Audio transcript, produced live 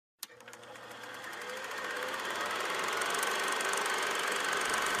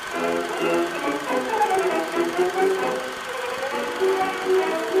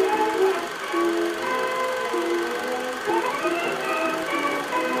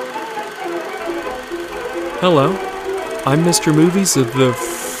Hello, I'm Mr. Movies of the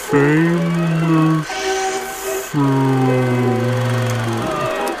famous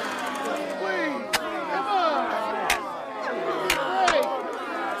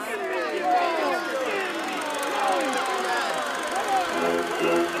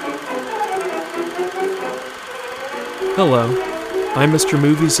Hello, I'm Mr.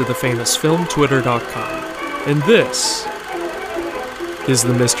 Movies of the famous filmtwitter.com, and this is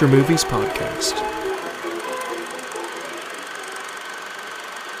the Mr. Movies Podcast.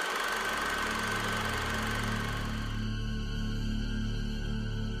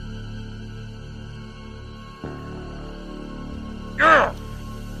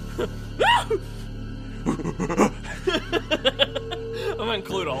 I'm gonna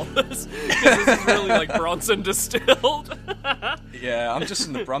include all this because this is really like Bronson distilled. Yeah, I'm just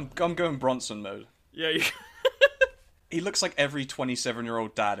in the I'm going Bronson mode. Yeah, he looks like every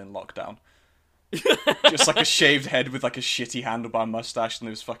 27-year-old dad in lockdown. Just like a shaved head with like a shitty handlebar mustache and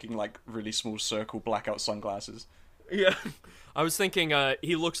those fucking like really small circle blackout sunglasses. Yeah. I was thinking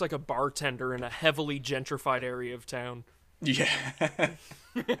he looks like a bartender in a heavily gentrified area of town. Yeah.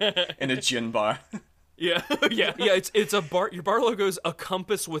 In a gin bar. Yeah, yeah. It's a bar. Your bar logo's a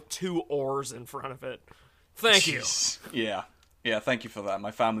compass with two oars in front of it. Thank you. Yeah, thank you for that.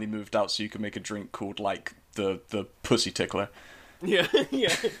 My family moved out so you could make a drink called like the pussy tickler. Yeah,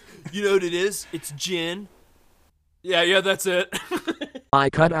 yeah. You know what it is? It's gin. Yeah, that's it.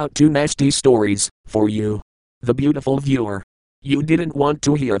 I cut out two nasty stories for you, the beautiful viewer. You didn't want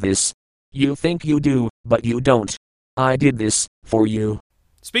to hear this. You think you do, but you don't. I did this for you.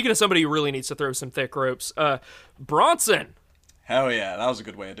 Speaking of somebody who really needs to throw some thick ropes, Bronson. Hell yeah, that was a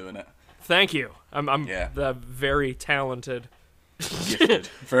good way of doing it. Thank you. I'm Yeah. Very talented. Gifted.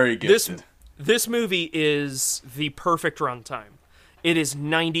 Very gifted. This movie is the perfect runtime. It is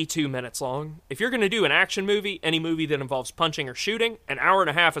 92 minutes long. If you're going to do an action movie, any movie that involves punching or shooting, an hour and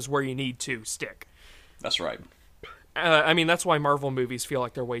a half is where you need to stick. That's right. I mean, that's why Marvel movies feel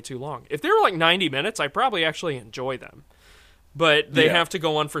like they're way too long. If they were like 90 minutes, I'd probably actually enjoy them. But they have to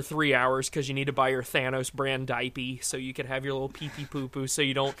go on for 3 hours because you need to buy your Thanos brand diaper so you can have your little pee-pee poo-poo so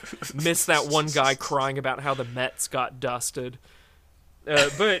you don't miss that one guy crying about how the Mets got dusted.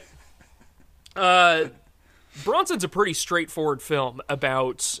 But Bronson's a pretty straightforward film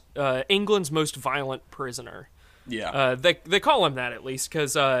about England's most violent prisoner. Yeah. They call him that, at least,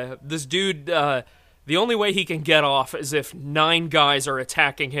 because this dude... the only way he can get off is if 9 guys are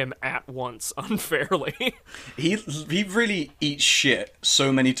attacking him at once unfairly. He really eats shit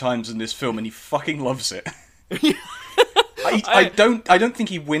so many times in this film, and he fucking loves it. I don't think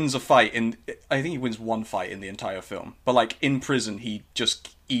he wins a fight I think he wins one fight in the entire film. But like in prison, he just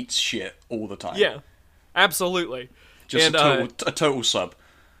eats shit all the time. Yeah, absolutely. Just a total sub.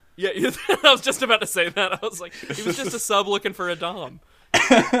 Yeah, I was just about to say that. I was like, he was just a sub looking for a dom.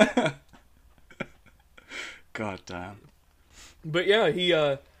 God damn. But yeah,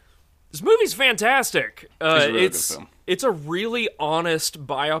 this movie's fantastic. It's a really good film. It's a really honest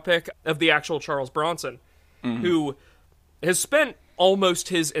biopic of the actual Charles Bronson, who has spent almost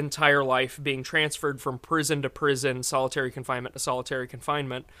his entire life being transferred from prison to prison, solitary confinement to solitary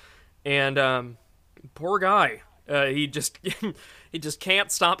confinement, and poor guy, he just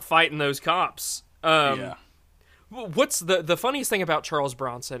can't stop fighting those cops. Yeah. What's the funniest thing about Charles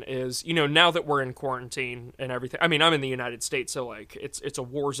Bronson is, you know, now that we're in quarantine and everything, I mean, I'm in the United States, so, like, it's a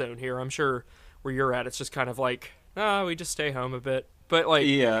war zone here. I'm sure where you're at, it's just kind of like, we just stay home a bit. But, like...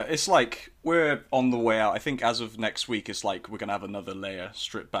 Yeah, it's like, we're on the way out. I think as of next week, it's like we're going to have another layer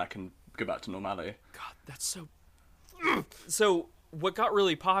stripped back and go back to normality. God, that's so... So, what got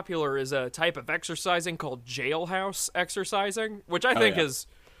really popular is a type of exercising called jailhouse exercising, which I think is...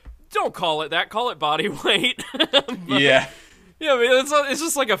 Don't call it that. Call it body weight. Yeah. Yeah, I mean, it's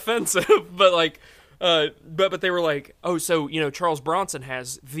just like offensive, but like, but they were like, oh, so you know, Charles Bronson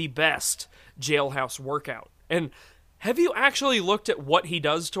has the best jailhouse workout. And have you actually looked at what he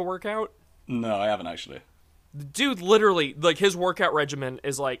does to work out? No, I haven't actually. Dude, literally, like his workout regimen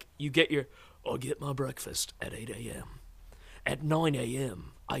is like, I'll get my breakfast at 8 a.m. At 9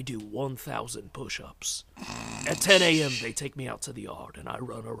 a.m., I do 1,000 push-ups. At 10 a.m., they take me out to the yard, and I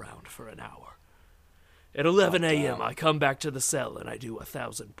run around for an hour. At 11 a.m., I come back to the cell, and I do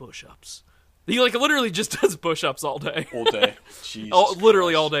 1,000 push-ups. He, like, literally just does push-ups all day. All day. Jesus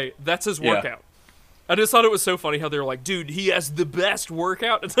literally Christ. all day. That's his workout. I just thought it was so funny how they were like, dude, he has the best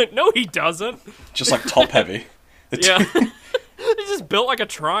workout. It's like, no, he doesn't. Just, like, top-heavy. Yeah. He's just built like a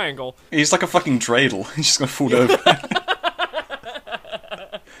triangle. He's like a fucking dreidel. He's just gonna fall over.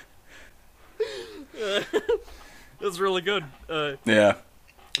 That's really good. Yeah.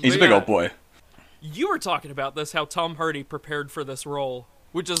 He's a big old boy. You were talking about this, how Tom Hardy prepared for this role,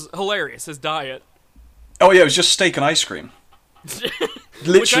 which is hilarious, his diet. Oh yeah, it was just steak and ice cream.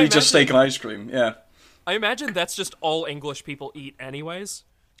 Literally just steak and ice cream, yeah. I imagine that's just all English people eat anyways.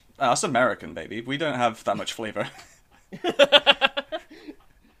 That's American, baby. We don't have that much flavor.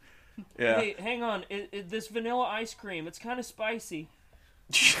 Yeah. Hey, hang on. This vanilla ice cream, it's kind of spicy.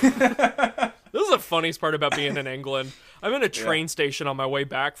 This is the funniest part about being in England. I'm in a train station on my way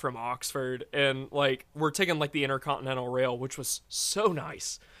back from Oxford, and like we're taking like the Intercontinental Rail, which was so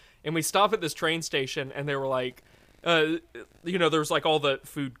nice. And we stop at this train station, and they were like, there was like all the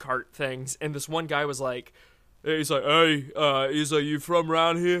food cart things, and this one guy was like, he's like, hey, he's like, you from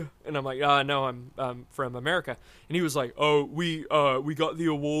around here? And I'm like, no, I'm from America. And he was like, oh, we got the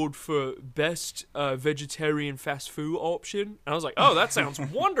award for best vegetarian fast food option. And I was like, oh, that sounds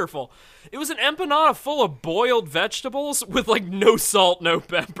wonderful. It was an empanada full of boiled vegetables with like no salt, no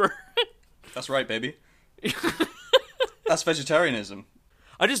pepper. That's right, baby. That's vegetarianism.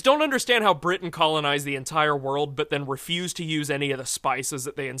 I just don't understand how Britain colonized the entire world, but then refused to use any of the spices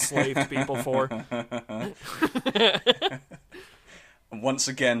that they enslaved people for. Once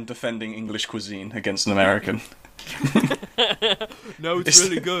again, defending English cuisine against an American. No, it's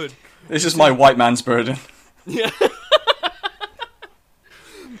really good. This is my white man's burden. Yeah.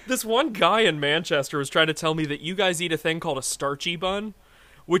 This one guy in Manchester was trying to tell me that you guys eat a thing called a starchy bun,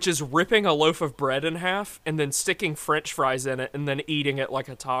 which is ripping a loaf of bread in half and then sticking French fries in it and then eating it like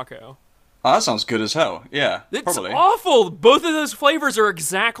a taco. Oh, that sounds good as hell. Yeah, it's probably. Awful. Both of those flavors are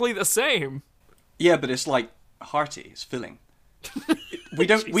exactly the same. Yeah, but it's like hearty. It's filling. We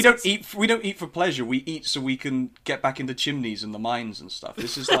don't eat for pleasure. We eat so we can get back into chimneys and the mines and stuff.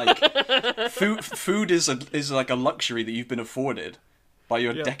 This is like food is like a luxury that you've been afforded by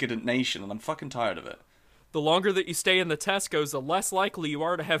your decadent nation, and I'm fucking tired of it. The longer that you stay in the Tesco's, the less likely you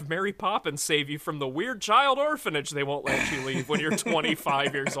are to have Mary Poppins save you from the weird child orphanage they won't let you leave when you're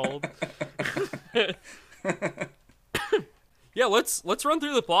 25 years old. Yeah, let's run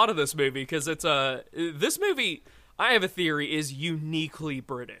through the plot of this movie, because it's this movie, I have a theory, is uniquely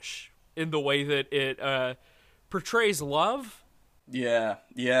British in the way that it portrays love. Yeah,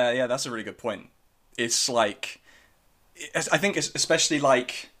 that's a really good point. It's like, I think it's especially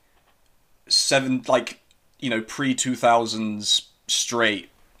like pre-2000s straight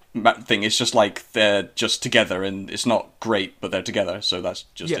thing. It's just like they're just together, and it's not great, but they're together, so that's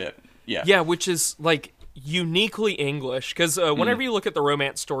just it. Yeah, which is like uniquely English, because whenever you look at the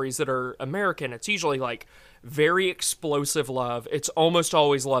romance stories that are American, it's usually like very explosive love. It's almost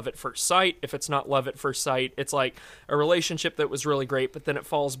always love at first sight. If it's not love at first sight, it's like a relationship that was really great, but then it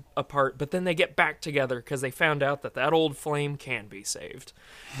falls apart, but then they get back together because they found out that old flame can be saved.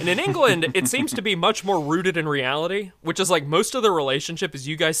 And in England, it seems to be much more rooted in reality, which is like most of the relationship is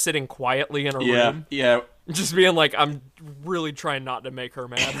you guys sitting quietly in a room. Yeah. Just being like, I'm really trying not to make her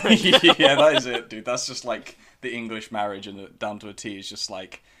mad right now. Yeah, that is it, dude. That's just like the English marriage, and down to a T. It's just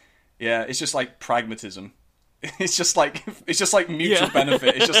like, it's just like pragmatism. It's just like mutual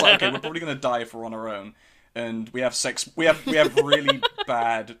benefit. It's just like, okay, we're probably gonna die if we're on our own, and we have sex. We have really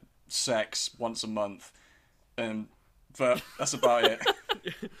bad sex once a month, but that's about it.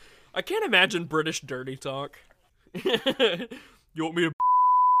 I can't imagine British dirty talk. You want me to?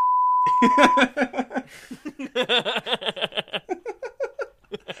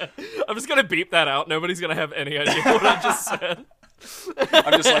 I'm just gonna beep that out. Nobody's gonna have any idea what I just said.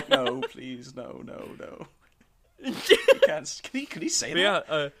 I'm just like, no, please, no. Can he say that?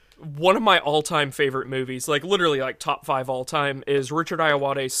 Yeah, one of my all-time favorite movies, like literally like top 5 all-time, is Richard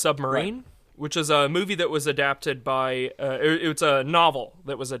Ayoade's Submarine, which is a movie that was adapted by, it's a novel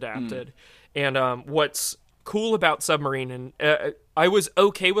that was adapted. And what's cool about Submarine, and I was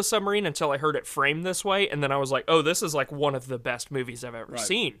okay with Submarine until I heard it framed this way, and then I was like, oh, this is like one of the best movies I've ever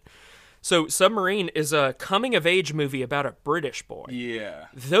seen. So Submarine is a coming-of-age movie about a British boy. Yeah.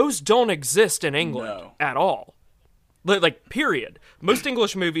 Those don't exist in England at all. Like, period. Most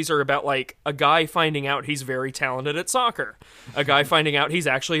English movies are about, like, a guy finding out he's very talented at soccer. A guy finding out he's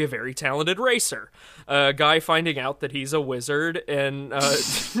actually a very talented racer. A guy finding out that he's a wizard and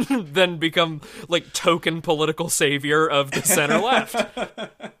then become, like, token political savior of the center-left.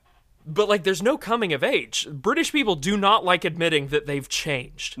 But, like, there's no coming of age. British people do not like admitting that they've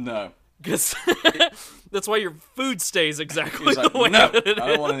changed. No. Because that's why your food stays exactly the way that it is. I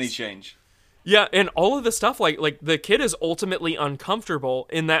don't want any change. Yeah, and all of the stuff, like the kid is ultimately uncomfortable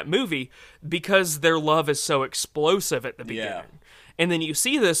in that movie because their love is so explosive at the beginning. Yeah. And then you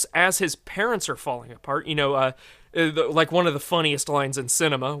see this as his parents are falling apart. You know, like one of the funniest lines in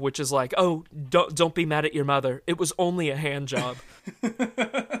cinema, which is like, oh, don't be mad at your mother. It was only a hand job.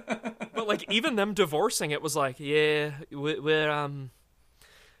 But like even them divorcing, it was like, yeah, we're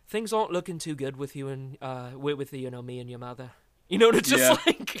things aren't looking too good with you and with you know, me and your mother. You know, it's just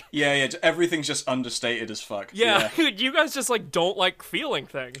like... Yeah, everything's just understated as fuck. Yeah, you guys just, like, don't like feeling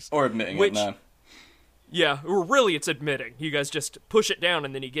things. Or admitting it, no. Yeah, or really it's admitting. You guys just push it down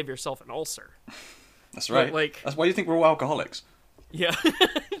and then you give yourself an ulcer. That's right. Like, that's why you think we're all alcoholics. Yeah.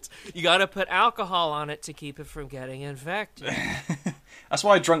 You gotta put alcohol on it to keep it from getting infected. That's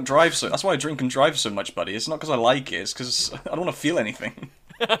why I drink and drive so much, buddy. It's not because I like it, it's because I don't want to feel anything.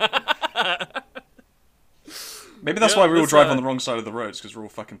 Maybe that's why we all drive on the wrong side of the roads, because we're all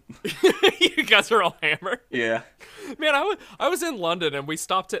fucking... You guys are all hammered. Yeah. Man, I was in London, and we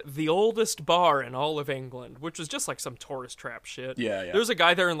stopped at the oldest bar in all of England, which was just like some tourist trap shit. Yeah. There was a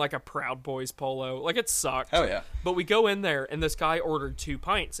guy there in like a Proud Boys polo. Like, it sucked. Hell yeah. But we go in there, and this guy ordered 2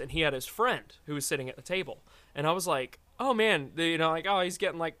 pints, and he had his friend who was sitting at the table. And I was like, oh man, you know, like, oh, he's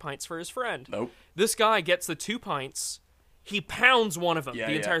getting like pints for his friend. Nope. This guy gets the 2 pints. He pounds one of them,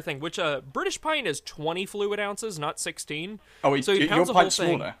 the entire thing, which a British pint is 20 fluid ounces, not 16. Oh, wait, so he pounds your the whole pint's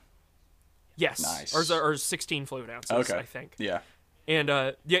thing. smaller? Yes. Nice. Or 16 fluid ounces, okay. I think. Yeah. And,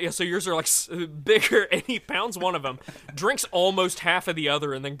 so yours are, like, bigger, and he pounds one of them, drinks almost half of the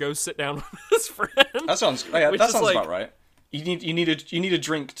other, and then goes sit down with his friend. That sounds about right. You need a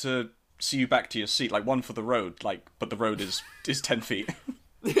drink to see you back to your seat, like one for the road, like, but the road is 10 feet.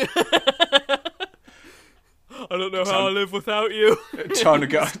 I don't know how I live without you. Time to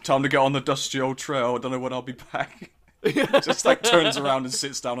get on the dusty old trail. I don't know when I'll be back. Just like turns around and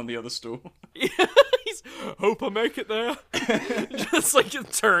sits down on the other stool. Yeah, hope I make it there. Just like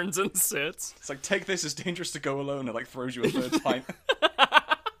it turns and sits. It's like, take this, it's dangerous to go alone, and like throws you a third pint.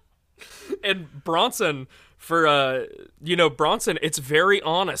 And Bronson, Bronson, it's very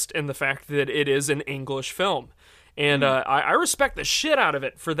honest in the fact that it is an English film. And I respect the shit out of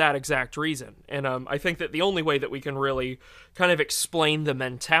it for that exact reason. And I think that the only way that we can really kind of explain the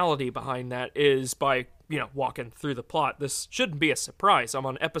mentality behind that is by, walking through the plot. This shouldn't be a surprise. I'm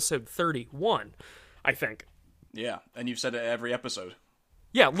on episode 31, I think. Yeah, and you've said it every episode.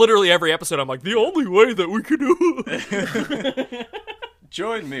 Yeah, literally every episode I'm like, the only way that we can do it.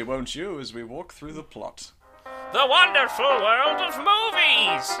 Join me, won't you, as we walk through the plot. The wonderful world of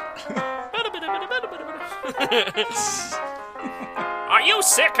movies! Are you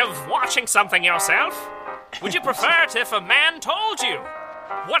sick of watching something yourself? Would you prefer it if a man told you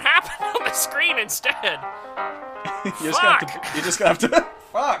what happened on the screen instead? You're just gonna have to...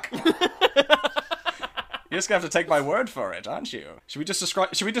 Fuck! You're just gonna have to take my word for it, aren't you? Should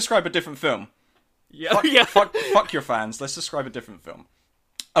we describe a different film? Yeah. Fuck your fans. Let's describe a different film.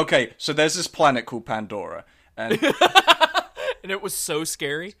 Okay, so there's this planet called Pandora, and and it was so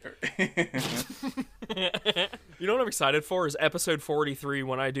scary. You know what I'm excited for is episode 43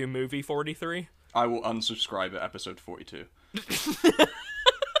 when I do movie 43. I will unsubscribe at episode 42.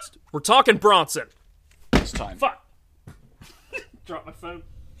 We're talking Bronson. It's time. Fuck. Drop my phone.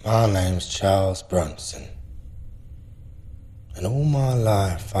 My name's Charles Bronson. And all my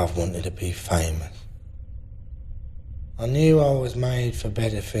life I've wanted to be famous. I knew I was made for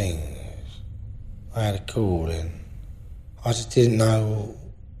better things. I had a calling. I just didn't know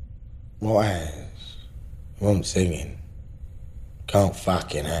what as. I wasn't singing. Can't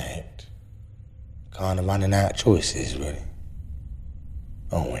fucking act. Kind of running out of choices, really.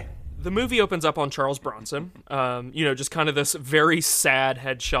 Aren't we? The movie opens up on Charles Bronson. Just kind of this very sad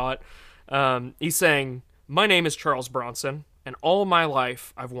headshot. He's saying, "My name is Charles Bronson, and all my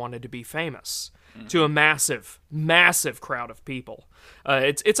life I've wanted to be famous." To a massive, massive crowd of people.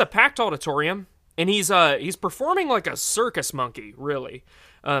 It's a packed auditorium, and he's performing like a circus monkey, really.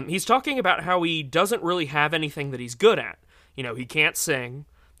 He's talking about how he doesn't really have anything that he's good at. He can't sing,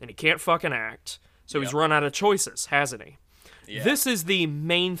 and he can't fucking act, so he's run out of choices, hasn't he? Yeah. This is the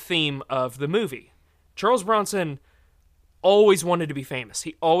main theme of the movie. Charles Bronson always wanted to be famous.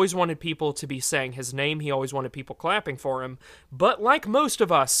 He always wanted people to be saying his name. He always wanted people clapping for him. But like most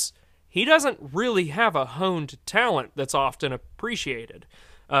of us, he doesn't really have a honed talent that's often appreciated.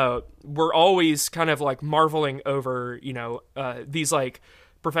 We're always kind of like marveling over, these like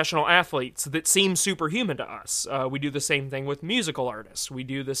professional athletes that seem superhuman to us. We do the same thing with musical artists. We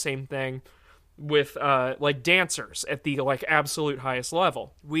do the same thing with like dancers at the like absolute highest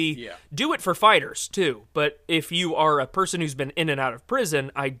level. We do it for fighters too, but if you are a person who's been in and out of prison,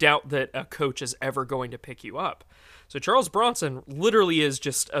 I doubt that a coach is ever going to pick you up. So Charles Bronson literally is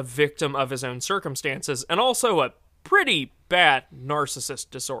just a victim of his own circumstances and also a pretty bad narcissist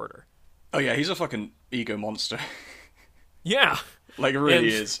disorder. Oh yeah, he's a fucking ego monster. Yeah. Like, it really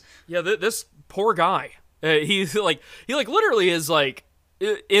is. Yeah, this poor guy. He literally is like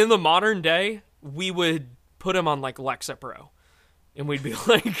in the modern day, we would put him on like Lexapro, and we'd be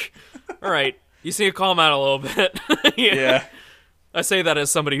like, "All right, you see, calm out a little bit." Yeah. I say that as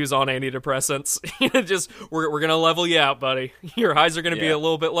somebody who's on antidepressants. Just we're gonna level you out, buddy. Your highs are gonna be a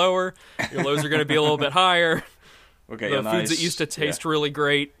little bit lower. Your lows are gonna be a little bit higher. Okay, the foods that used to taste really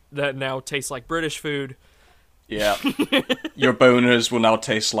great that now taste like British food. Yeah. Your boners will now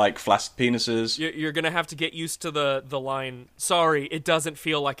taste like flaccid penises. You're gonna have to get used to the line. Sorry, it doesn't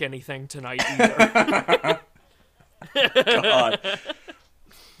feel like anything tonight either. God.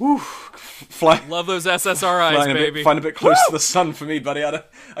 Whew. Love those SSRIs, baby. Find a bit close to the sun for me, buddy. I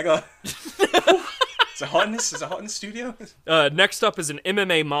got. Is it hot in this? Is it hot in the studio? Next up is an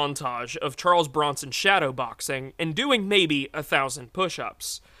MMA montage of Charles Bronson shadowboxing and doing maybe 1,000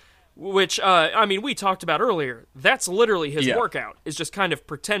 push-ups. Which, I mean, we talked about earlier. That's literally his workout. Is just kind of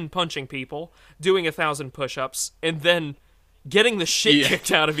pretend punching people, doing 1,000 push-ups, and then getting the shit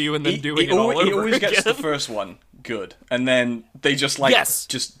kicked out of you and then doing it all over again. He always gets the first one good, and then they just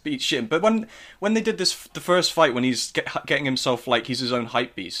just beat shit. But when they did the first fight, when he's getting himself like he's his own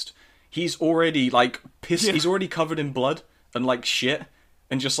hype beast, he's already like pissed. Yeah. He's already covered in blood and like shit,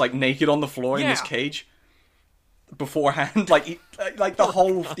 and just like naked on the floor in this cage. Beforehand, like the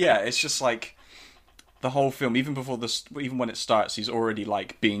whole it's just like the whole film. Even before this, even when it starts, he's already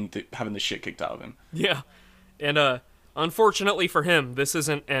like having the shit kicked out of him. Yeah, and unfortunately for him, this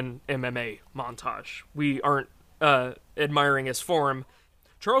isn't an MMA montage. We aren't admiring his form.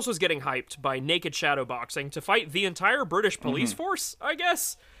 Charles was getting hyped by naked shadowboxing to fight the entire British police force, I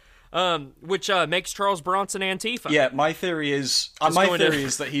guess, which makes Charles Bronson Antifa. Yeah, my theory is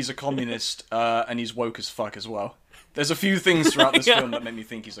that he's a communist and he's woke as fuck as well. There's a few things throughout this film that make me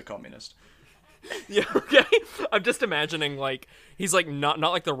think he's a communist. Yeah, okay. I'm just imagining, like, he's, like, not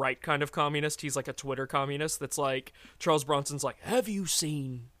like the right kind of communist. He's, like, a Twitter communist that's, like, Charles Bronson's like, have you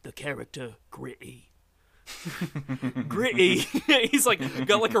seen the character Gritty? Gritty. He's, like,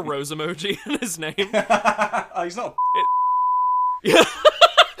 got, like, a rose emoji in his name. He's not Yeah.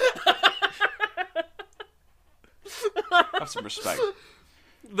 Have some respect.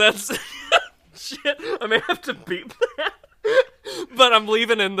 That's... Shit, I may have to beep that. But I'm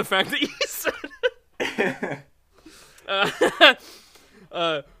leaving in the fact that you said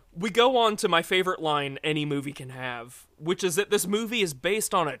it. We go on to my favorite line any movie can have, which is that this movie is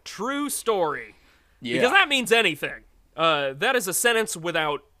based on a true story. Yeah. Because that means anything. That is a sentence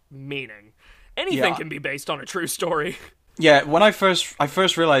without meaning. Anything can be based on a true story. Yeah, when I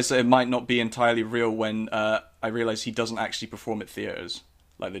first realized that it might not be entirely real when I realized he doesn't actually perform at theaters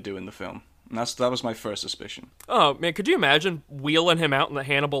like they do in the film. And that was my first suspicion. Oh, man, could you imagine wheeling him out in the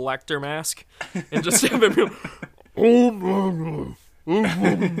Hannibal Lecter mask? And just have him be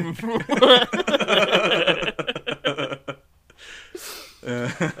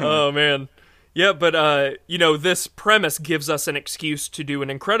oh, man. Yeah, but, this premise gives us an excuse to do an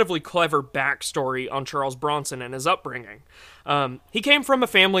incredibly clever backstory on Charles Bronson and his upbringing. He came from a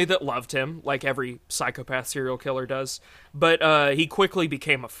family that loved him, like every psychopath serial killer does, but he quickly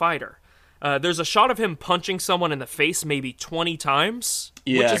became a fighter. There's a shot of him punching someone in the face maybe 20 times,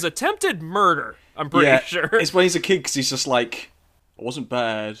 which is attempted murder, I'm pretty sure. It's when he's a kid, because he's just like, I wasn't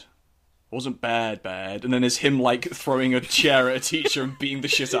bad. I wasn't bad. And then there's him, like, throwing a chair at a teacher and beating the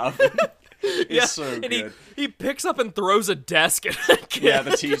shit out of him. It's so good. And he picks up and throws a desk at a kid. Yeah,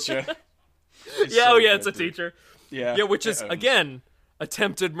 the teacher. It's a teacher. Yeah, which is, again,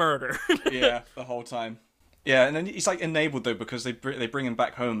 attempted murder. Yeah, the whole time. Yeah, and then he's, like, enabled, though, because they bring him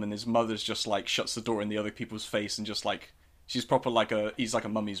back home, and his mother's just, like, shuts the door in the other people's face, and just, like, she's proper he's like a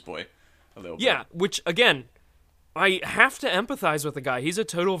mummy's boy, a little bit. Yeah, which, again, I have to empathize with the guy. He's a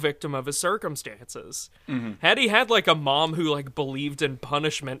total victim of his circumstances. Mm-hmm. Had he had, like, a mom who, like, believed in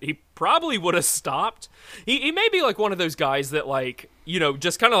punishment, he probably would have stopped. He may be, like, one of those guys that, like,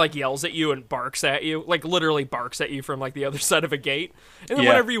 just kind of, like, yells at you and barks at you. Like, literally barks at you from, like, the other side of a gate. And then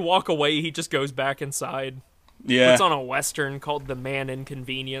whenever you walk away, he just goes back inside. Yeah. Puts on a Western called The Man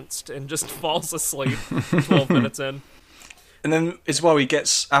Inconvenienced and just falls asleep 12 minutes in. And then, as well, he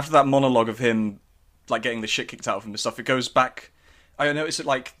gets, after that monologue of him, like, getting the shit kicked out of him and stuff, it goes back. I notice it,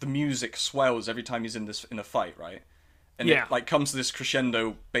 like, the music swells every time he's in a fight, right? And it, like, comes to this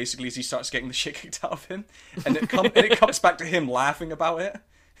crescendo, basically, as he starts getting the shit kicked out of him. And it comes back to him laughing about it,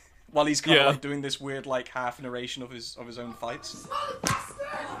 while he's kind of, like, doing this weird, like, half narration of his own fights.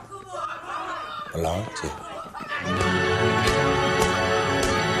 I liked it.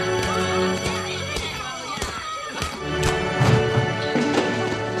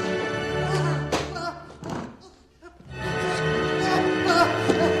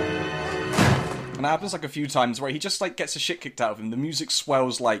 happens like a few times where he just like gets the shit kicked out of him. The music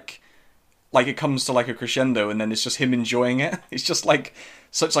swells like it comes to like a crescendo, and then it's just him enjoying it. It's just like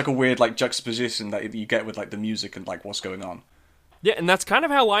such like a weird like juxtaposition that you get with like the music and like what's going on. Yeah, and that's kind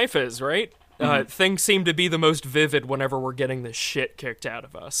of how life is, right? Things seem to be the most vivid whenever we're getting the shit kicked out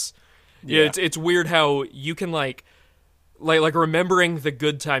of us. Yeah, it's weird how you can like remembering the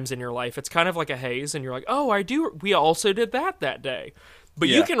good times in your life. It's kind of like a haze, and you're like, oh, we also did that day. But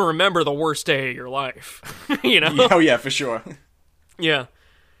you can remember the worst day of your life, you know? Oh yeah, for sure. Yeah.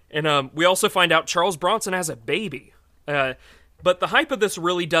 And we also find out Charles Bronson has a baby. But the hype of this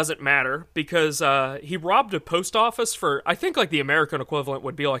really doesn't matter because he robbed a post office for, I think like the American equivalent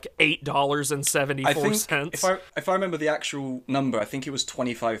would be like $8.74. I think if I remember the actual number, I think it was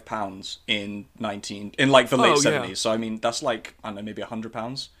 £25 in like the late 70s. Yeah. So I mean that's like, I don't know, maybe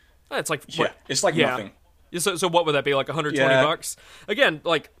 £100. It's like it's like nothing. So what would that be, like $120? Again,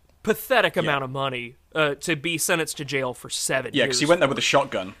 like pathetic amount of money to be sentenced to jail for 7 years. Yeah, because he went there with a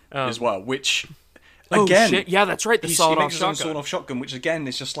shotgun as well, which again, oh shit. Yeah, that's right. The sawed-off shotgun, which again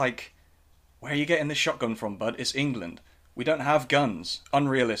is just like, where are you getting this shotgun from, bud? It's England. We don't have guns.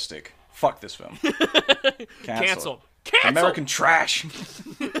 Unrealistic. Fuck this film. Cancelled. American trash.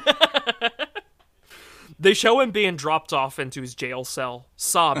 They show him being dropped off into his jail cell,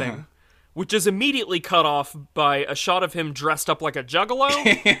 sobbing. Which is immediately cut off by a shot of him dressed up like a juggalo,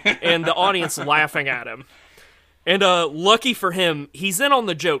 and the audience laughing at him. And lucky for him, he's in on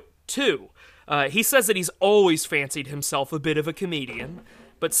the joke, too. He says that he's always fancied himself a bit of a comedian,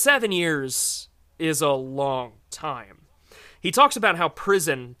 but 7 years is a long time. He talks about how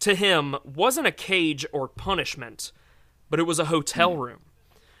prison, to him, wasn't a cage or punishment, but it was a hotel room.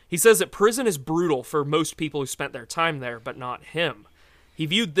 He says that prison is brutal for most people who spent their time there, but not him. He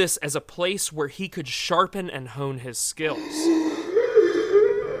viewed this as a place where he could sharpen and hone his skills.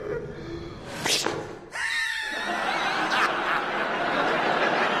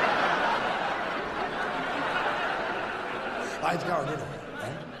 How's it going, innit?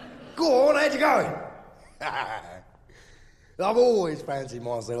 Go on, how's it going? I've always fancied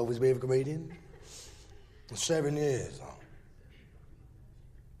myself as being a comedian. 7 years,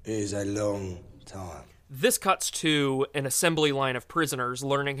 is a long time. This cuts to an assembly line of prisoners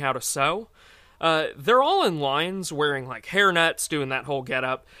learning how to sew. They're all in lines wearing like hairnets, doing that whole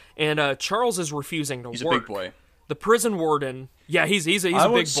getup, and Charles is refusing to work. He's a big boy. The prison warden, he's a big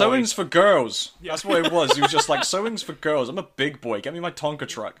boy. Sewing's for girls. Yeah. That's what it was. He was just like, sewing's for girls. I'm a big boy. Get me my Tonka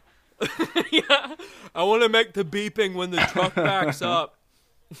truck. Yeah, I want to make the beeping when the truck backs up.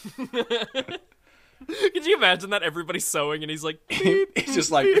 Could you imagine that? Everybody's sewing and he's like, beep, he's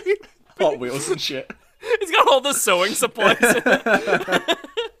just like Hot Wheels and shit. He's got all the sewing supplies.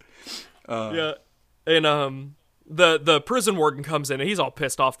 Yeah, and the prison warden comes in and he's all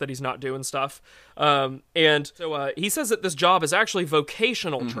pissed off that he's not doing stuff. And so he says that this job is actually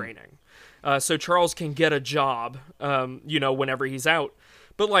vocational training, so Charles can get a job, whenever he's out.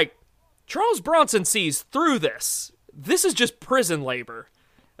 But like, Charles Bronson sees through this. This is just prison labor.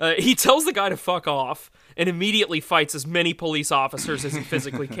 He tells the guy to fuck off and immediately fights as many police officers as he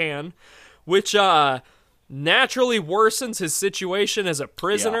physically can, which naturally worsens his situation as a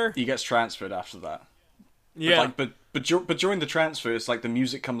prisoner. Yeah, he gets transferred after that. Yeah. But during the transfer, it's like the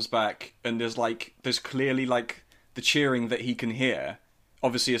music comes back and there's clearly like the cheering that he can hear.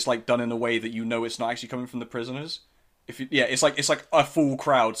 Obviously, it's like done in a way that you know it's not actually coming from the prisoners. It's like a full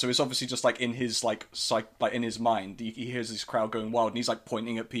crowd, so it's obviously just like in his in his mind, he hears this crowd going wild, and he's like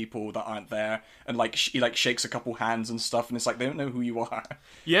pointing at people that aren't there, and like he like shakes a couple hands and stuff, and it's like they don't know who you are.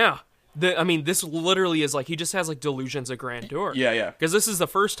 Yeah, this literally is like he just has like delusions of grandeur. Yeah. Because this is the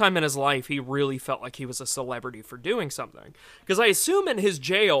first time in his life he really felt like he was a celebrity for doing something. Because I assume in his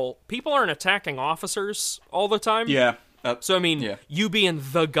jail, people aren't attacking officers all the time. Yeah. So I mean, you being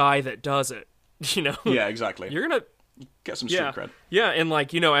the guy that does it, Yeah, exactly. You're gonna get some street cred. Yeah, and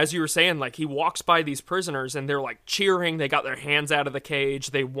like, as you were saying, like he walks by these prisoners and they're like cheering, they got their hands out of the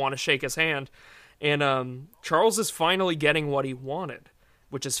cage, they want to shake his hand. And Charles is finally getting what he wanted,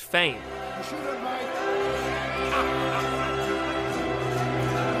 which is fame.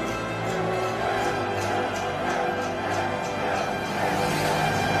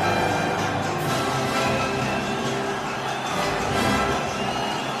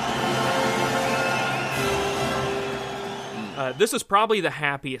 This is probably the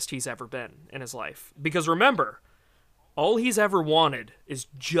happiest he's ever been in his life. Because remember, all he's ever wanted is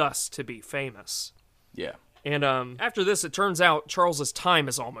just to be famous. Yeah. And after this, it turns out Charles's time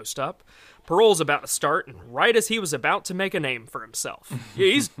is almost up. Parole's about to start, and right as he was about to make a name for himself.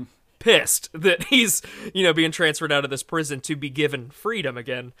 He's pissed that he's, being transferred out of this prison to be given freedom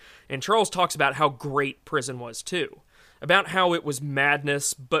again. And Charles talks about how great prison was too, about how it was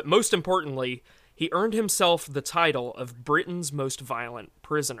madness, but most importantly, he earned himself the title of Britain's most violent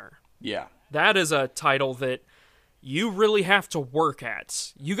prisoner. Yeah. That is a title that you really have to work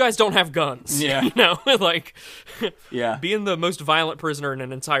at. You guys don't have guns. Yeah. Yeah. Being the most violent prisoner in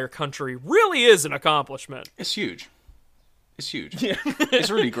an entire country really is an accomplishment. It's huge. It's huge. Yeah.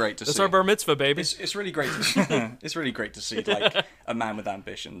 It's really great to see. It's our bar mitzvah, baby. It's really great to it's really great to see, like, a man with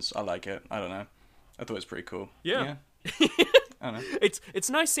ambitions. I like it. I don't know. I thought it was pretty cool. Yeah. I don't know. It's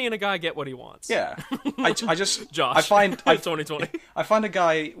nice seeing a guy get what he wants. Yeah. I just... Josh, I find... 2020. I find a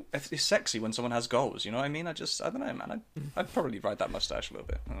guy is sexy when someone has goals, you know what I mean? I don't know, man. I'd probably ride that mustache a little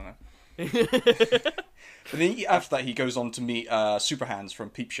bit. I don't know. But then after that, he goes on to meet Super Hands from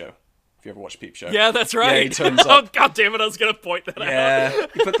Peep Show. If you ever watched Peep Show. Yeah, that's right. Yeah, he turns up. Oh, God damn it, I was going to point that out. Yeah.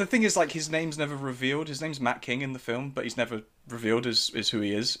 But the thing is, like, his name's never revealed. His name's Matt King in the film, but he's never revealed as who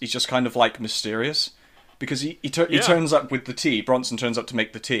he is. He's just kind of, like, mysterious. Because he turns up with the tea. Bronson turns up to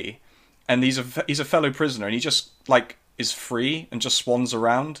make the tea. And he's a fellow prisoner, and he just, like, is free and just swans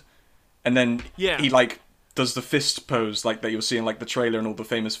around. And then he, like, does the fist pose, like, that you'll see in, like, the trailer and all the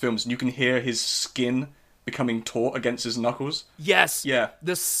famous films. And you can hear his skin becoming taut against his knuckles. Yes. Yeah.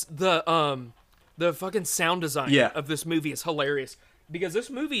 The fucking sound design of this movie is hilarious. Because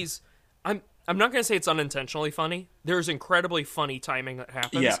this movie's... I'm not going to say it's unintentionally funny. There's incredibly funny timing that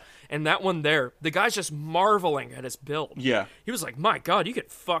happens. Yeah. And that one there, the guy's just marveling at his build. Yeah. He was like, my God, you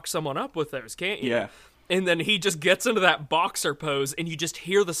could fuck someone up with those, can't you? Yeah. And then he just gets into that boxer pose, and you just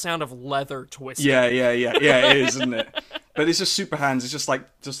hear the sound of leather twisting. Yeah, it is, isn't it? But it's just Super Hands. It's just like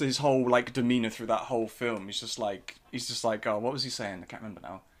his whole, like, demeanor through that whole film. He's just like, oh, what was he saying? I can't remember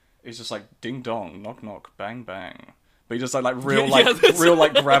now. He's just like, ding dong, knock knock, bang bang. But he does like real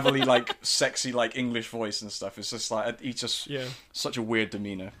gravelly, like, sexy, like, English voice and stuff. It's just like, he's just such a weird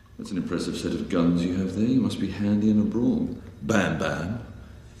demeanor. That's an impressive set of guns you have there. You must be handy in a brawl. Bam bam,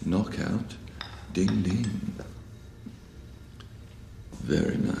 knockout, ding ding.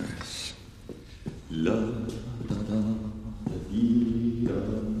 Very nice. La da da dee da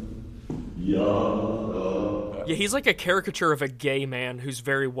ya. Yeah, he's like a caricature of a gay man who's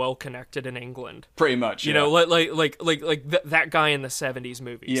very well connected in England. Pretty much, you know, like that guy in the '70s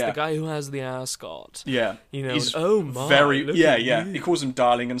movies, yeah. The guy who has the ascot. Yeah, you know, he's oh my, very He calls him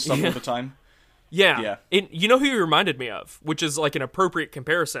darling and stuff all the time. Yeah. You know who he reminded me of, which is like an appropriate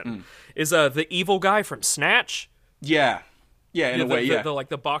comparison, is the evil guy from Snatch. Yeah, in a way,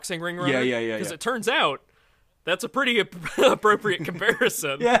 the boxing ring runner. Yeah. Because it turns out that's a pretty appropriate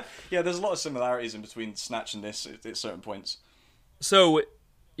comparison. Yeah. There's a lot of similarities in between Snatch and this at certain points. So,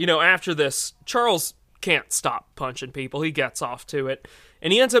 you know, after this, Charles can't stop punching people. He gets off to it.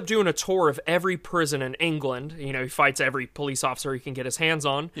 And he ends up doing a tour of every prison in England. You know, he fights every police officer he can get his hands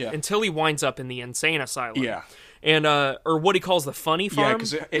on until he winds up in the insane asylum. Yeah. And, or what he calls the funny farm.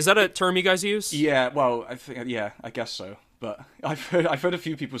 Yeah, is that a term you guys use? Yeah, well, I guess so. But I've heard a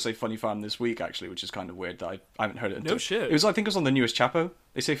few people say funny farm this week, actually, which is kind of weird that I haven't heard it. No shit. It was, I think it was on the newest Chapo.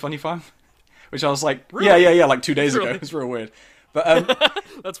 They say funny farm. Which I was like, really? yeah, like 2 days ago. It's real weird. But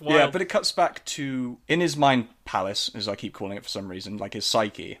that's wild. Yeah, but it cuts back to in his mind palace, as I keep calling it for some reason, like his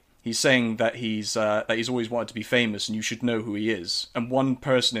psyche. He's saying that he's always wanted to be famous, and you should know who he is. And one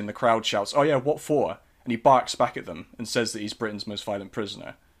person in the crowd shouts, "Oh yeah, what for?" And he barks back at them and says that he's Britain's most violent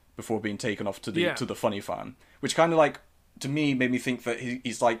prisoner before being taken off to the funny farm, which kind of like to me made me think that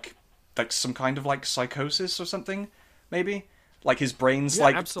he's like some kind of like psychosis or something, maybe. Like his brain's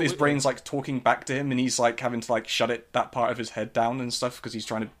his brain's like talking back to him, and he's like having to like shut that part of his head down and stuff because he's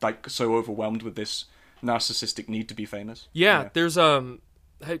trying to like so overwhelmed with this narcissistic need to be famous. Yeah. There's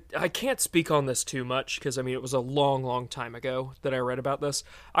I can't speak on this too much because I mean it was a long time ago that I read about this.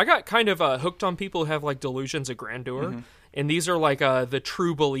 I got kind of hooked on people who have like delusions of grandeur, and these are like the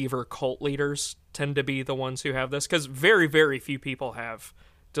true believer cult leaders tend to be the ones who have this because very few people have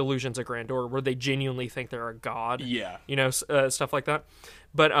delusions of grandeur where they genuinely think they're a god. Yeah, you know, stuff like that.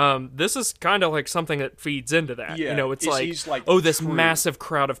 But this is kind of like something that feeds into that. Yeah. You know, it's like this massive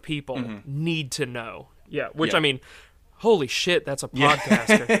crowd of people need to know. Yeah, which I mean. Holy shit, that's a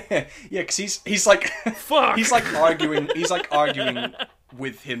podcaster. Yeah, because he's like fuck. He's like arguing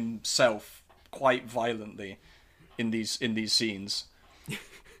with himself quite violently in these scenes.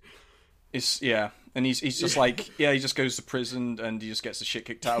 And he's just like he just goes to prison and he just gets the shit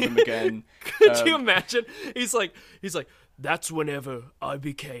kicked out of him again. Could you imagine? He's like that's whenever I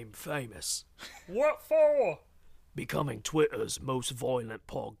became famous. What for? Becoming Twitter's most violent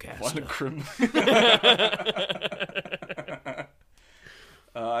podcaster. Violent criminal.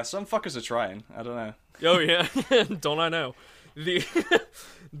 Some fuckers are trying. I don't know. Oh yeah, don't I know?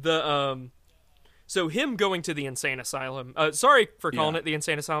 So him going to the insane asylum. Sorry for calling it the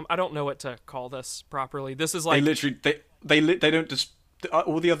insane asylum. I don't know what to call this properly. This is like They literally they don't just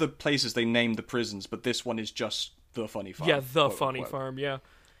all the other places they name the prisons, but this one is just the funny farm. Yeah, the quote, funny unquote. farm. Yeah.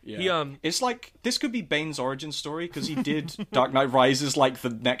 Yeah. It's like this could be Bane's origin story because he did Dark Knight Rises like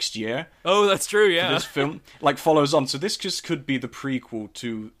the next year. Oh, that's true. Yeah. This film like follows on, so this just could be the prequel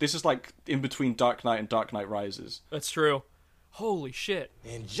to. This is like in between Dark Knight and Dark Knight Rises. That's true. Holy shit.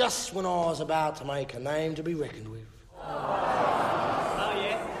 And just when I was about to make a name to be reckoned with. Oh,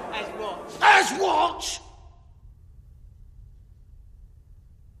 yeah? As what? As what?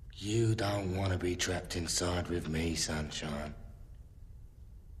 You don't want to be trapped inside with me, sunshine.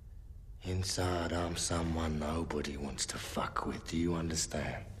 Inside, I'm someone nobody wants to fuck with, do you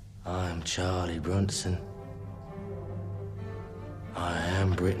understand? I am Charlie Bronson. I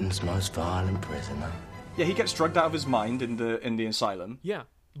am Britain's most violent prisoner. Yeah, he gets drugged out of his mind in the asylum. Yeah.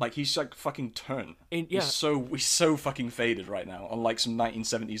 Like he's like fucking turned. And, yeah. He's so fucking faded right now on like some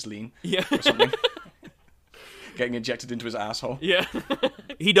 1970s lean. Yeah. Or something. Getting injected into his asshole. Yeah.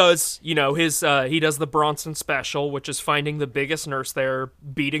 He does, he does the Bronson special, which is finding the biggest nurse there,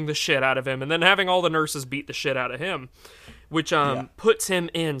 beating the shit out of him, and then having all the nurses beat the shit out of him, which puts him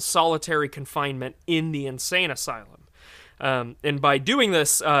in solitary confinement in the insane asylum. And by doing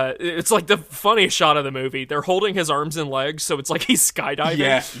this, it's like the funniest shot of the movie. They're holding his arms and legs, so it's like he's skydiving.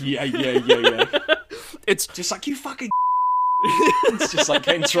 Yeah. It's just like, you fucking it's just like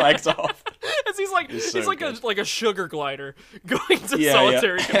getting dragged off. As he's like, It's he's so like good. like a sugar glider going to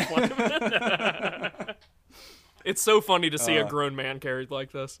solitary confinement. It's so funny to see a grown man carried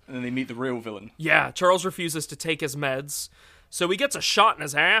like this. And then they meet the real villain. Yeah, Charles refuses to take his meds, so he gets a shot in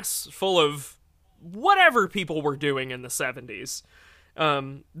his ass full of whatever people were doing in the 70s.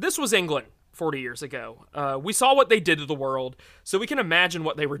 This was England 40 years ago. We saw what they did to the world, so we can imagine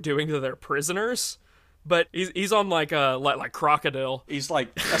what they were doing to their prisoners. But he's on like crocodile. He's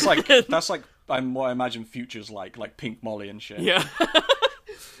like that's like what I imagine Future's like Pink Molly and shit. Yeah.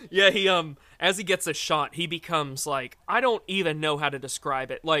 Yeah, he as he gets a shot, he becomes like, I don't even know how to describe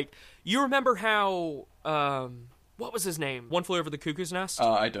it. Like, you remember how what was his name? One Flew Over the Cuckoo's Nest?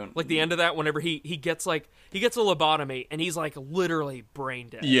 I don't. Like the end of that, whenever he gets a lobotomy and he's like literally brain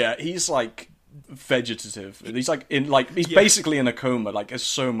dead. Yeah, he's like vegetative. He's like he's basically in a coma. Like there's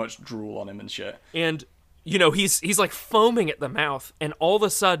so much drool on him and shit. And he's like foaming at the mouth, and all of a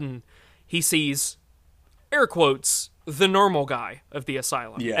sudden he sees, air quotes, the normal guy of the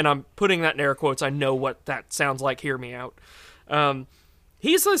asylum. Yeah. And I'm putting that in air quotes. I know what that sounds like. Hear me out.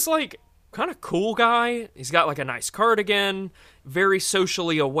 He's this like kind of cool guy. He's got like a nice cardigan, very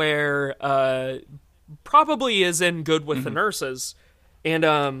socially aware, probably is in good with the nurses.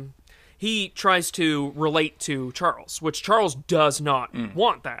 And he tries to relate to Charles, which Charles does not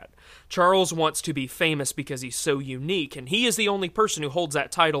want that. Charles wants to be famous because he's so unique, and he is the only person who holds that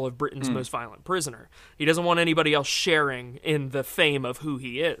title of Britain's most violent prisoner. He doesn't want anybody else sharing in the fame of who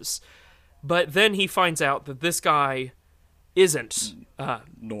he is. But then he finds out that this guy isn't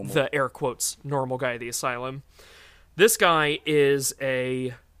Normal. the air quotes normal guy of the asylum. This guy is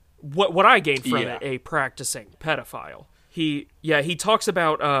what I gained from it, a practicing pedophile. He talks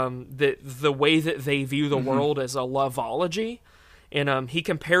about the way that they view the world as a loveology, and he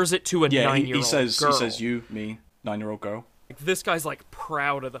compares it to a 9-year-old he says girl. he says you, me, 9-year-old girl. This guy's like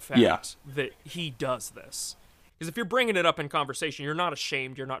proud of the fact that he does this. Because if you're bringing it up in conversation, you're not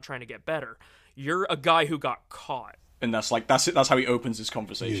ashamed. You're not trying to get better. You're a guy who got caught. And that's it. That's how he opens his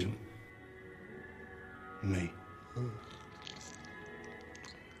conversation. Me.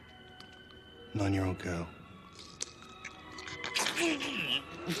 9-year-old girl.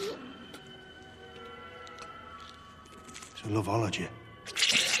 It's a loveology.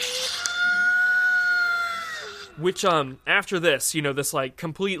 Which, after this, this, like,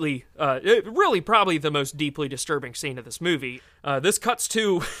 completely, really probably the most deeply disturbing scene of this movie, this cuts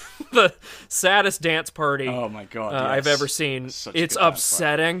to the saddest dance party Oh my god, I've yes. ever seen. Such a It's good dance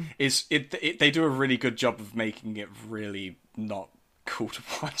upsetting. They do a really good job of making it really not cool to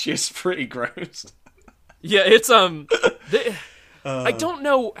watch. It's pretty gross. Yeah, it's, I don't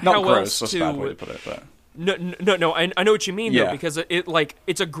know Not how gross, else that's a bad way to put it, but... No, I know what you mean, though, Yeah. because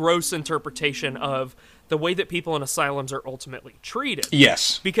it's a gross interpretation of the way that people in asylums are ultimately treated.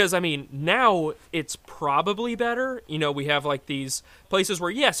 Yes. Because, I mean, now it's probably better. We have, like, these places where,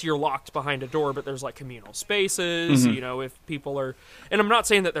 yes, you're locked behind a door, but there's, like, communal spaces, if people are... And I'm not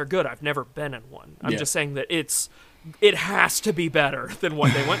saying that they're good. I've never been in one. I'm just saying that it's it has to be better than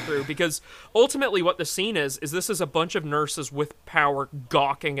what they went through, because ultimately what the scene is this is a bunch of nurses with power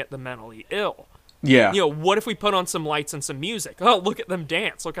gawking at the mentally ill. Yeah. What if we put on some lights and some music? Oh, look at them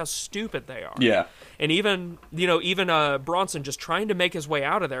dance. Look how stupid they are. Yeah. And even Bronson just trying to make his way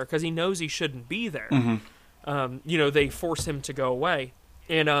out of there because he knows he shouldn't be there. They force him to go away.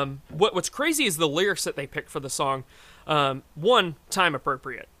 And what's crazy is the lyrics that they picked for the song. One, time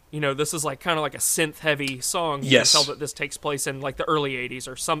appropriate. This is kind of like a synth-heavy song. You Yes. can tell that this takes place in the early 80s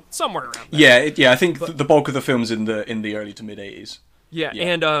or somewhere around there. Yeah, I think the bulk of the film's in the early to mid 80s. Yeah,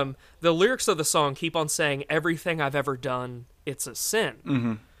 and the lyrics of the song keep on saying, everything I've ever done, it's a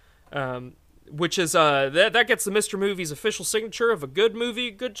sin. Which is, that gets the Mr. Movie's official signature of a good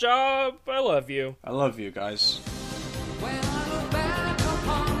movie. Good job. I love you. I love you guys. When I look back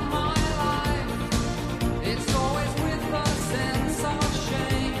upon my life, it's always with a sense of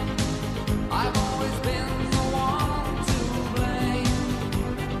shame. I've always been the one to blame.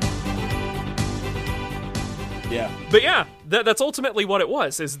 Yeah. But yeah, that's ultimately what it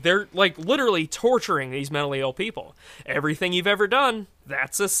was, is they're literally torturing these mentally ill people. Everything you've ever done,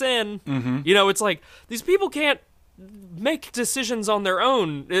 that's a sin. It's these people can't make decisions on their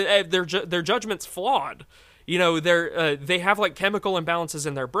own. Their judgment's flawed. They have chemical imbalances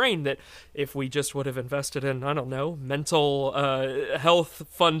in their brain that if we just would have invested in, I don't know, mental health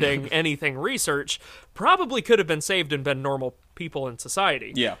funding, anything research, probably could have been saved and been normal people in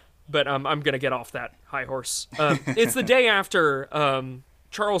society. Yeah. But I'm going to get off that high horse. It's the day after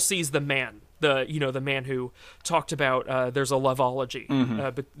Charles sees the man, the man who talked about there's a loveology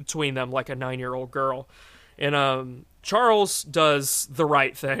between them, like a 9-year-old girl. And Charles does the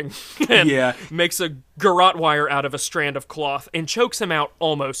right thing and makes a garrote wire out of a strand of cloth and chokes him out,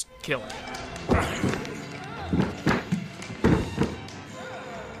 almost killing him.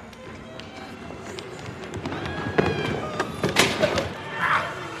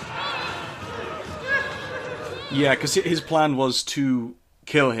 Yeah, because his plan was to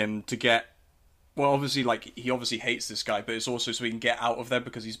kill him to get... Well, obviously, he obviously hates this guy, but it's also so he can get out of there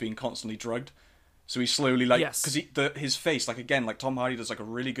because he's being constantly drugged. So he slowly, because his face, again, Tom Hardy does, a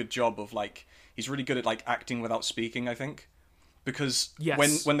really good job of, he's really good at, acting without speaking, I think. Because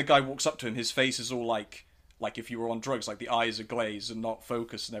when the guy walks up to him, his face is all, like if you were on drugs, the eyes are glazed and not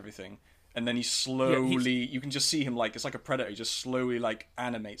focused and everything. And then he slowly, you can just see him, it's like a predator, he just slowly,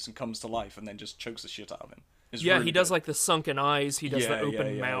 animates and comes to life and then just chokes the shit out of him. Really he does the sunken eyes, he does the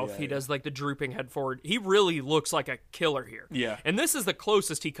open mouth, he does the drooping head forward. He really looks like a killer here. Yeah. And this is the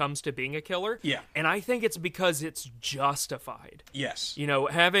closest he comes to being a killer. Yeah. And I think it's because it's justified. Yes.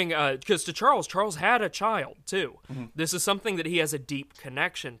 Having, because to Charles had a child too. This is something that he has a deep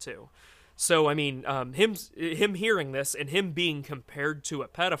connection to. So, I mean, him hearing this and him being compared to a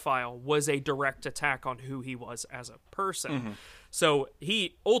pedophile was a direct attack on who he was as a person. So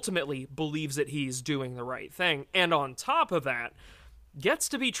he ultimately believes that he's doing the right thing. And on top of that, gets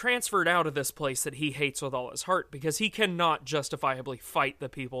to be transferred out of this place that he hates with all his heart because he cannot justifiably fight the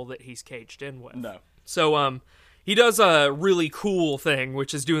people that he's caged in with. No. So, he does a really cool thing,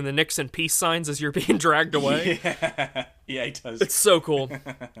 which is doing the Nixon peace signs as you're being dragged away. Yeah, he does. It's so cool.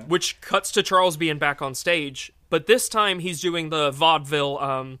 Which cuts to Charles being back on stage, but this time he's doing the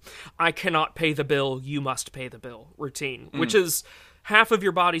vaudeville, I cannot pay the bill, you must pay the bill routine, which is half of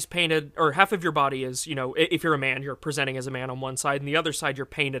your body's painted, or half of your body is, if you're a man, you're presenting as a man on one side, and the other side you're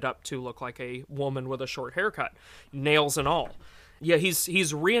painted up to look like a woman with a short haircut, nails and all. Yeah, he's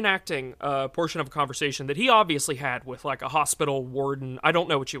reenacting a portion of a conversation that he obviously had with a hospital warden. I don't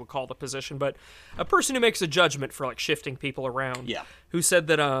know what you would call the position, but a person who makes a judgment for shifting people around. Yeah. Who said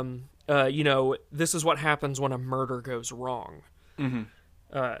that this is what happens when a murder goes wrong.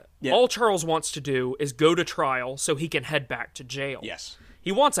 All Charles wants to do is go to trial so he can head back to jail. Yes.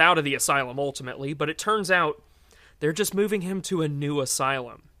 He wants out of the asylum ultimately, but it turns out they're just moving him to a new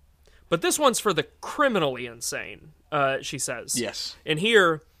asylum. But this one's for the criminally insane, she says. Yes. And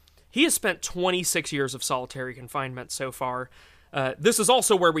here, he has spent 26 years of solitary confinement so far. This is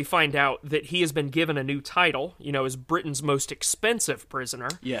also where we find out that he has been given a new title, as Britain's most expensive prisoner.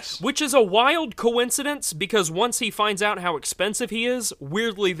 Yes. Which is a wild coincidence, because once he finds out how expensive he is,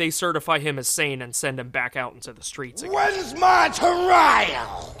 weirdly they certify him as sane and send him back out into the streets again. When's my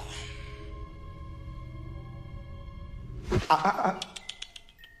trial?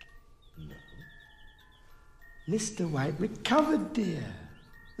 Mr. White recovered, dear.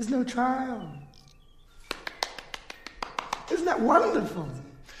 There's no trial. Isn't that wonderful?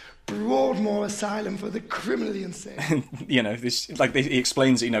 Broadmoor Asylum for the criminally insane. This he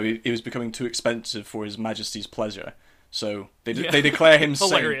explains that it was becoming too expensive for His Majesty's pleasure, so they declare him sane.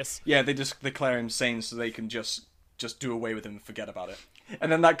 Hilarious. Yeah, they just declare him sane so they can just just do away with him and forget about it.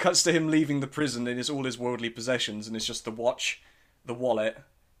 And then that cuts to him leaving the prison, and it's all his worldly possessions, and it's just the watch, the wallet,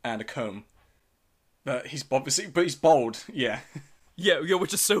 and a comb. He's bald, yeah. Yeah,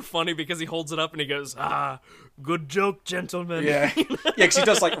 which is so funny because he holds it up and he goes, good joke, gentlemen. Yeah, because he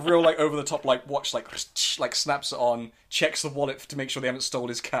does like real like over the top like watch like snaps it on, checks the wallet to make sure they haven't stole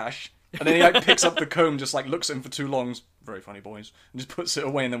his cash, and then he like picks up the comb, just like looks at him for too long. Very funny, boys, and just puts it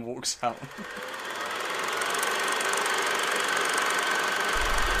away and then walks out.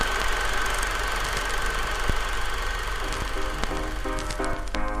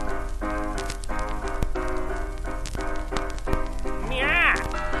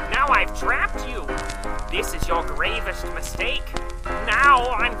 I've trapped you. This is your gravest mistake.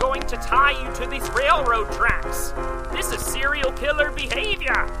 Now I'm going to tie you to these railroad tracks. This is serial killer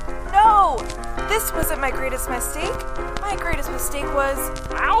behavior. No! This wasn't my greatest mistake. My greatest mistake was...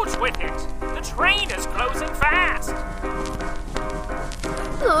 Out with it! The train is closing fast.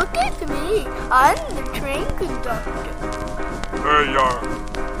 Look at me. I'm the train conductor. Hey,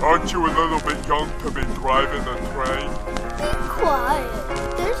 aren't you a little bit young to be driving a train? Be quiet.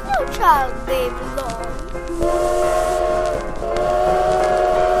 There's no child baby alone.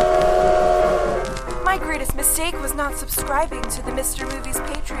 My greatest mistake was not subscribing to the Mr. Movies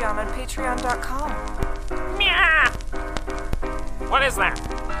Patreon on patreon.com. Meow! What is that?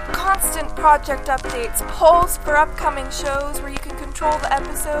 Constant project updates, polls for upcoming shows where you can control the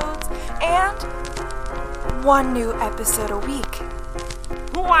episodes, and 1 new episode a week.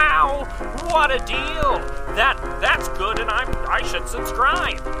 Wow! What a deal! That's good, and I should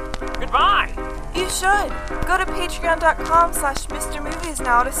subscribe. Goodbye. You should. Go to patreon.com/MrMovies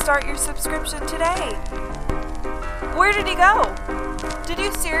now to start your subscription today. Where did he go? Did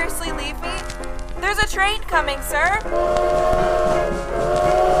you seriously leave me? There's a train coming, sir.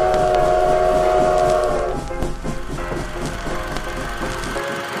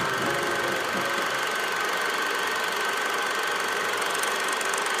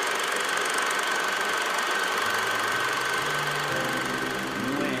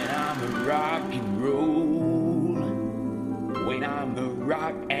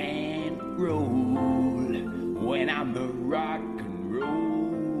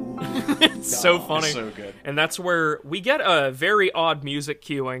 It's so funny. It's so good. And that's where we get a very odd music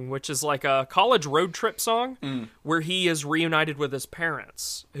cueing, which is like a college road trip song where he is reunited with his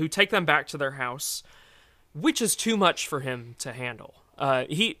parents, who take them back to their house, which is too much for him to handle.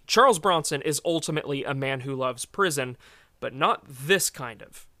 Charles Bronson is ultimately a man who loves prison, but not this kind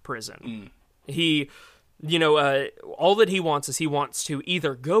of prison. He, all that he wants is he wants to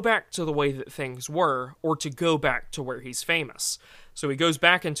either go back to the way that things were or to go back to where he's famous. So he goes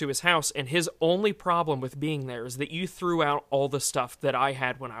back into his house, and his only problem with being there is that you threw out all the stuff that I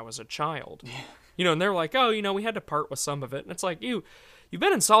had when I was a child. And they're like, oh, we had to part with some of it. And it's like, you've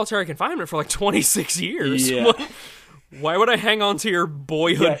been in solitary confinement for like 26 years. Yeah. Why would I hang on to your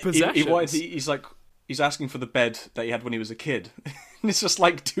boyhood possessions? He's asking for the bed that he had when he was a kid. And it's just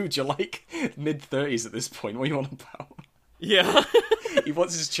like, dude, you're like mid-30s at this point. What are you on about? Yeah. He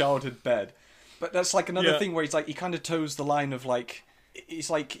wants his childhood bed. But that's like another thing where he's like, he kind of toes the line of like,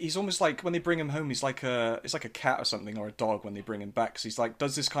 he's almost like when they bring him home, it's like a cat or something, or a dog when they bring him back. So he's like,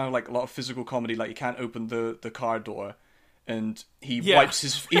 does this kind of like a lot of physical comedy, like he can't open the car door, and he wipes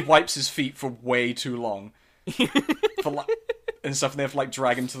his feet for way too long, and stuff, and they have to like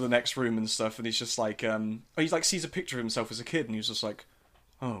drag him to the next room and stuff, and he's just like, he like sees a picture of himself as a kid, and he's just like,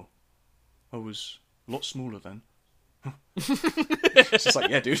 oh, I was a lot smaller then. It's just like,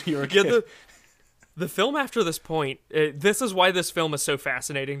 yeah, dude, you're a kid. The film after this point, this is why this film is so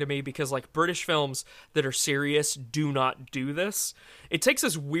fascinating to me, because like British films that are serious do not do this. It takes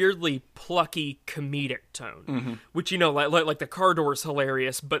this weirdly plucky comedic tone, which, like the car door is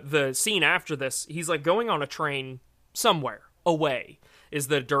hilarious, but the scene after this, he's like going on a train somewhere away is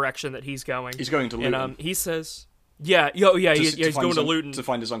the direction that he's going. He's going to Luton. And he says, he's going to Luton. To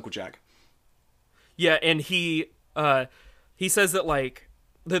find his Uncle Jack. Yeah, and he says that like,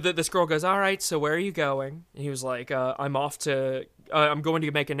 this girl goes, all right, so where are you going? And he was like, I'm going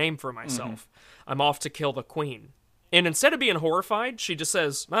to make a name for myself. I'm off to kill the queen. And instead of being horrified, she just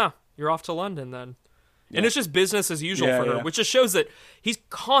says, you're off to London then. Yeah. And it's just business as usual for her, which just shows that he's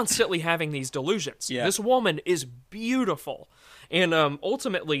constantly having these delusions. Yeah. This woman is beautiful. And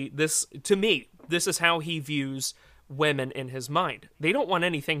ultimately, this is how he views women in his mind. They don't want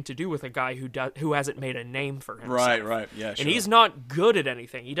anything to do with a guy who hasn't made a name for himself. Right, yeah, sure. And he's not good at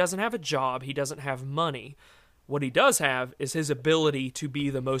anything. He doesn't have a job. He doesn't have money. What he does have is his ability to be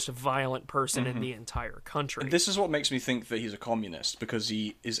the most violent person in the entire country. And this is what makes me think that he's a communist, because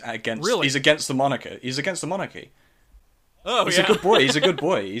he is against. Really? He's against the monarchy. He's against the monarchy. Oh, he's yeah. a good boy. He's a good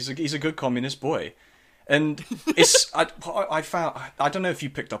boy. He's a good communist boy. And it's I found, I don't know if you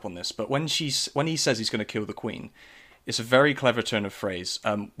picked up on this, but when he says he's going to kill the queen, it's a very clever turn of phrase.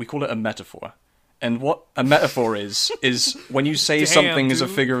 We call it a metaphor. And what a metaphor is when you say something as a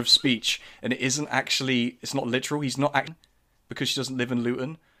figure of speech and it isn't actually, it's not literal. He's not acting because she doesn't live in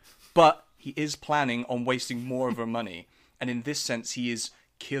Luton, but he is planning on wasting more of her money. And in this sense, he is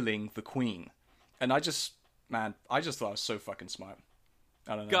killing the queen. And I just thought it was so fucking smart.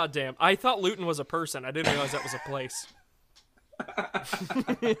 I don't know. God damn. I thought Luton was a person. I didn't realize that was a place.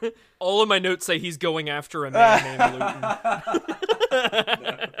 All of my notes say he's going after a man named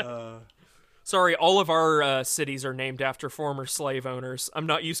Luton. Sorry, all of our cities are named after former slave owners. I'm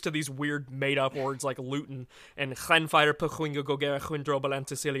not used to these weird made-up words like Luton and Chenfire Puchwingo Gogera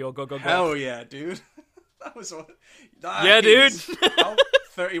Chwindrobalanticilio Gogogo. Hell yeah, dude. That was what... Yeah, dude.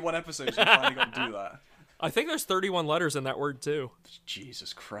 31 episodes you finally got to do that. I think there's 31 letters in that word, too.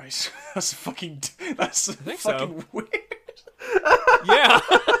 Jesus Christ. That's fucking so. weird. Yeah.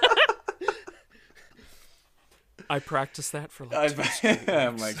 I practiced that for like 2 straight weeks.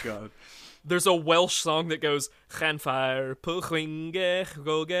 Oh my god. There's a Welsh song that goes Chanfire Puchwinge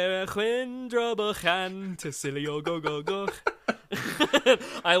Gogera Chwindrobalchan Ticilio Gogogo.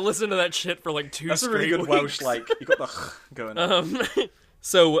 I listened to that shit for like 2 That's straight a really good weeks. Welsh, like, you got the going on.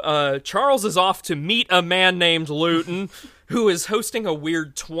 So Charles is off to meet a man named Luton, who is hosting a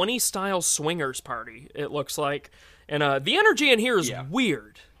weird 20-style swingers party, it looks like. And the energy in here is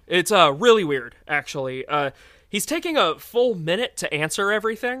weird. It's really weird, actually. He's taking a full minute to answer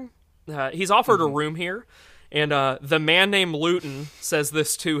everything. He's offered a room here, and the man named Luton says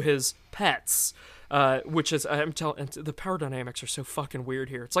this to his pets, which is, I'm telling, the power dynamics are so fucking weird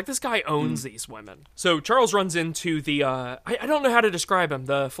here. It's like this guy owns these women. So Charles runs into the, I don't know how to describe him,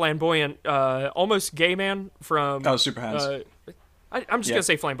 the flamboyant, almost gay man from... Oh, Super Hands. I'm just going to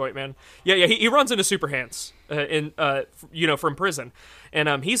say flamboyant man. Yeah, he runs into Super Hands, from prison.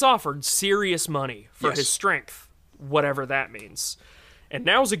 And he's offered serious money for his strength, whatever that means. And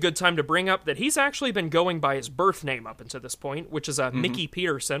now's a good time to bring up that he's actually been going by his birth name up until this point, which is Mickey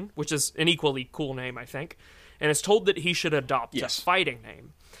Peterson, which is an equally cool name, I think, and is told that he should adopt a fighting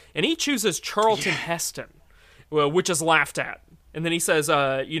name. And he chooses Charlton Heston, which is laughed at. And then he says,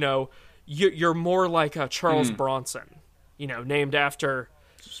 you're more like Charles Bronson, named after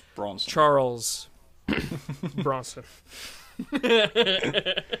Bronson. Charles Bronson.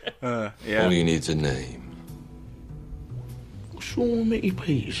 All you need's a name. Sure, Mickey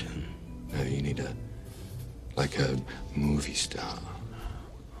Peterson. No, you need a movie star.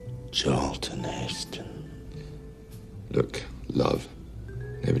 Charlton Heston. Look, love,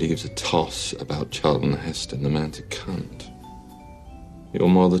 nobody gives a toss about Charlton Heston, the man's a cunt. You're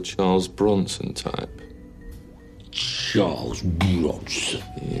more the Charles Bronson type. Charles Bronson.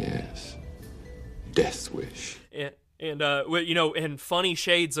 Yes. Death Wish. And in funny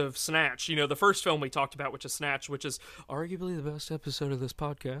shades of Snatch, the first film we talked about, which is Snatch, which is arguably the best episode of this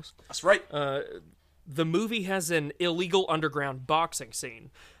podcast. That's right. The movie has an illegal underground boxing scene,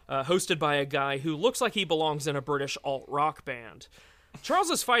 hosted by a guy who looks like he belongs in a British alt-rock band.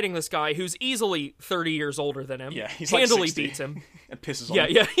 Charles is fighting this guy who's easily 30 years older than him. Yeah, he's handily like 60. beats him. And pisses on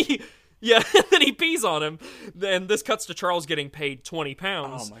him. Yeah, and then he pees on him. Then this cuts to Charles getting paid £20.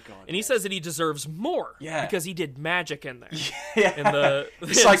 Oh my god! And he says that he deserves more. Yeah, because he did magic in there. Yeah, and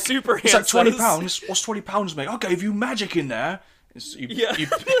it's like Super. It's like £20. What's £20, mate? I gave you magic in there.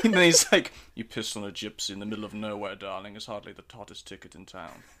 And then he's like, you pissed on a gypsy in the middle of nowhere, darling. It's hardly the hottest ticket in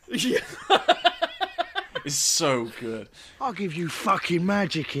town. Yeah. It's so good. I'll give you fucking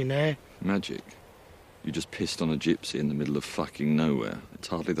magic in there. Magic? You just pissed on a gypsy in the middle of fucking nowhere. It's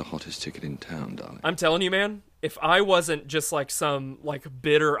hardly the hottest ticket in town, darling. I'm telling you, man, if I wasn't just like some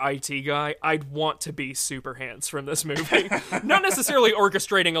bitter IT guy, I'd want to be Super Hands from this movie. Not necessarily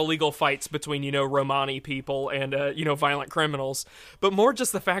orchestrating illegal fights between, Romani people and, violent criminals, but more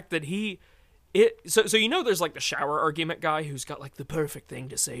just the fact that so there's like the shower argument guy who's got like the perfect thing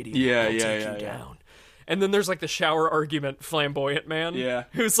to say to you. I'll take you down. And then there's like the shower argument flamboyant man. Yeah.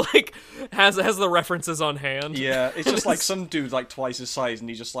 Who's like has the references on hand. Yeah, it's just like some dude like twice his size and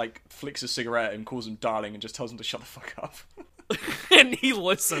he just like flicks a cigarette and calls him darling and just tells him to shut the fuck up. And he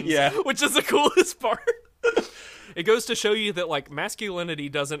listens. Yeah. Which is the coolest part. It goes to show you that like masculinity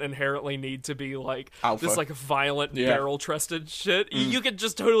doesn't inherently need to be like alpha. This like violent barrel trusted shit. You could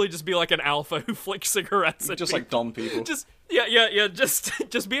just totally just be like an alpha who flicks cigarettes at just people. like dumb people. Just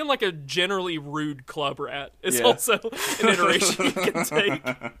just being like a generally rude club rat is also an iteration you can take.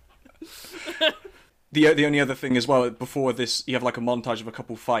 The only other thing as well, before this, you have like a montage of a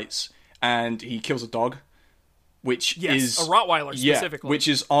couple fights, and he kills a dog. which Yes, is a Rottweiler specifically. which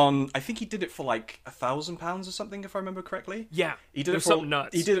is on. I think he did it for like £1,000 or something, if I remember correctly. Yeah, he did it it was for something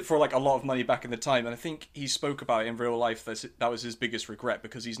nuts. He did it for like a lot of money back in the time, and I think he spoke about it in real life. That was his biggest regret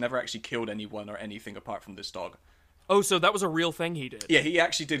because he's never actually killed anyone or anything apart from this dog. Oh, so that was a real thing he did? Yeah, he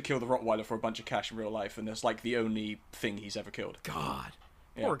actually did kill the Rottweiler for a bunch of cash in real life, and it's like the only thing he's ever killed. God,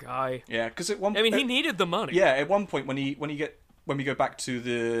 Yeah. poor guy. Yeah, because at one. I mean, he needed the money. Yeah, at one point when we go back to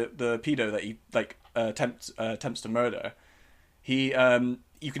the pedo that he like attempts to murder, he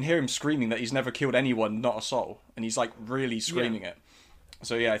you can hear him screaming that he's never killed anyone, not a soul, and he's like really screaming it.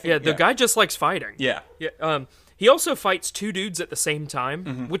 So yeah, I think the guy just likes fighting. Yeah. He also fights two dudes at the same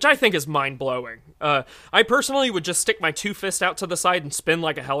time, which I think is mind-blowing. I personally would just stick my two fists out to the side and spin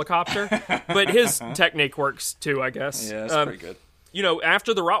like a helicopter, but his technique works too, I guess. Yeah, that's pretty good. You know,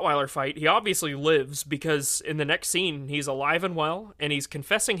 after the Rottweiler fight, he obviously lives because in the next scene, he's alive and well, and he's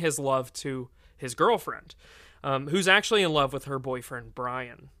confessing his love to his girlfriend, who's actually in love with her boyfriend,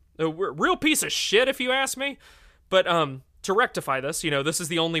 Brian. A real piece of shit, if you ask me. But to rectify this, this is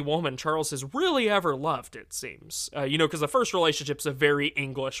the only woman Charles has really ever loved, it seems. Because the first relationship's a very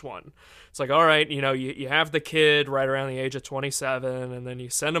English one. It's like, all right, you have the kid right around the age of 27, and then you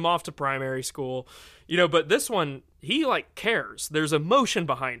send him off to primary school. But this one, he, cares. There's emotion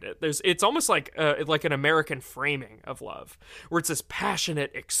behind it. It's almost like an American framing of love, where it's this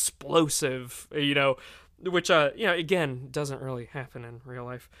passionate, explosive, which, again, doesn't really happen in real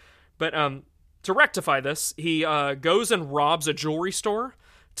life. But, to rectify this, he goes and robs a jewelry store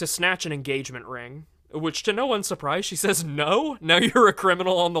to snatch an engagement ring, which to no one's surprise, she says, no, now you're a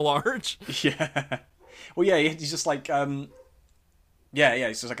criminal on the large. Yeah. Well, yeah, he's just like,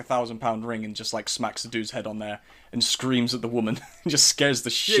 it's just like £1,000 ring and just like smacks the dude's head on there and screams at the woman and just scares the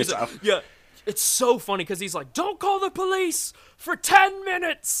shit out of Yeah. It's so funny because he's like, don't call the police for 10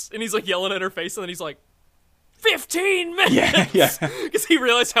 minutes. And he's like yelling at her face and then he's like, 15 minutes! Yeah. Because he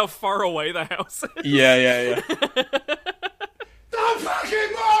realized how far away the house is. Yeah. Don't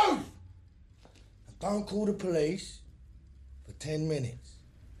fucking move! Don't call the police for 10 minutes.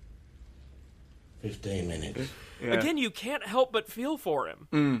 15 minutes. Yeah. Again, you can't help but feel for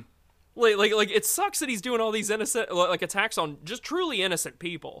him. Like it sucks that he's doing all these innocent attacks on just truly innocent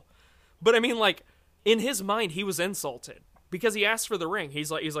people. But I mean, in his mind, he was insulted. Because he asked for the ring.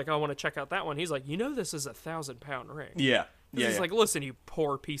 He's like, I want to check out that one. He's like, this is a £1,000 ring. Yeah. He's like, listen, you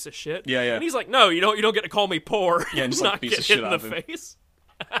poor piece of shit. Yeah. And he's like, no, you don't get to call me poor. Yeah, and just not like piece get of hit shit in out the of him. face.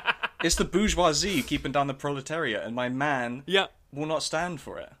 It's the bourgeoisie keeping down the proletariat, and my man will not stand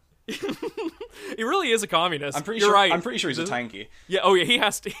for it. He really is a communist. I'm pretty You're sure. right. I'm pretty sure he's a tanky. Yeah. Oh yeah. He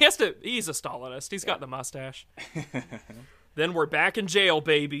has to. He's a Stalinist. He's got the mustache. Then we're back in jail,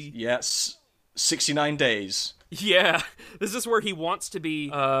 baby. Yes. 69 days. Yeah, this is where he wants to be,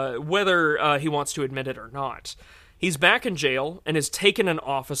 whether he wants to admit it or not. He's back in jail and has taken an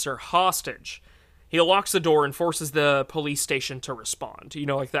officer hostage. He locks the door and forces the police station to respond.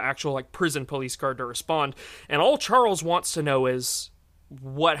 The actual, prison police guard to respond. And all Charles wants to know is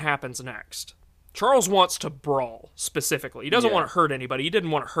what happens next. Charles wants to brawl, specifically. He doesn't want to hurt anybody. He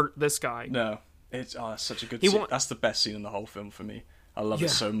didn't want to hurt this guy. No. It's such a good scene. That's the best scene in the whole film for me. I love it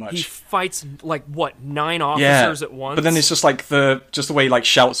so much. He fights 9 officers at once. But then it's just like the way he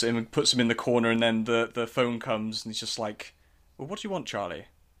shouts at him and puts him in the corner, and then the phone comes and he's just like, well, what do you want, Charlie?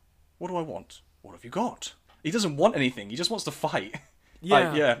 What do I want? What have you got? He doesn't want anything. He just wants to fight.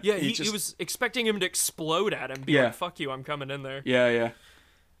 Yeah. He was expecting him to explode at him. Be like, fuck you, I'm coming in there. Yeah.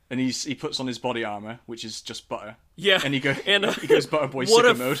 And he puts on his body armor, which is just butter. Yeah. And he goes butter boy what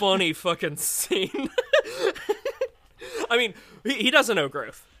sicko a mode. Funny fucking scene. I mean, he doesn't know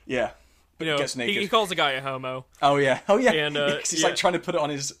growth. Yeah. But he gets naked. He calls a guy a homo. Oh yeah. And he's trying to put it on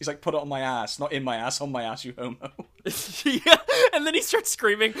his. He's like, put it on my ass, not in my ass, on my ass, you homo. Yeah. And then he starts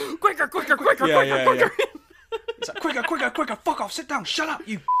screaming, quicker. Yeah. He's like, quicker, fuck off, sit down, shut up,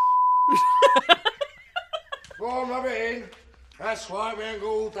 you. Go on, rub it in. That's right, we ain't got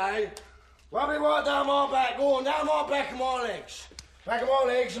all day. Rub it right down my back, go on, down my back and my legs. Back of my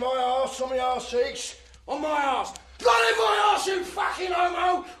legs, my arse, on my arse cheeks, on my arse. Bloody my arse, you fucking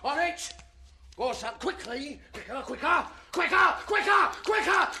homo! On it! Go on, son, quickly! Quicker! Fuck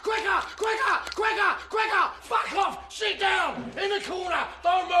off! Sit down! In the corner!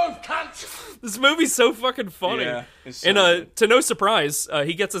 Don't move, cunt! This movie's so fucking funny. Yeah, and to no surprise,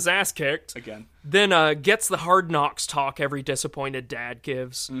 he gets his ass kicked. Again. Then gets the hard knocks talk every disappointed dad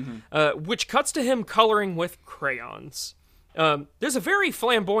gives, which cuts to him coloring with crayons. There's a very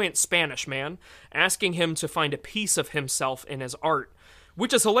flamboyant Spanish man asking him to find a piece of himself in his art,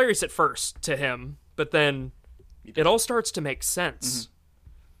 which is hilarious at first to him, but then it all starts to make sense.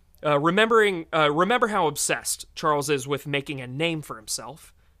 Remember how obsessed Charles is with making a name for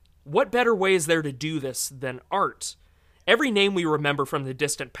himself. What better way is there to do this than art? Every name we remember from the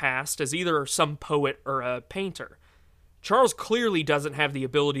distant past is either some poet or a painter. Charles clearly doesn't have the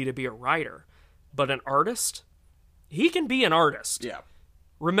ability to be a writer, but an artist? He can be an artist. Yeah.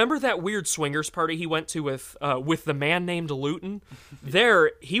 Remember that weird swingers party he went to with the man named Luton?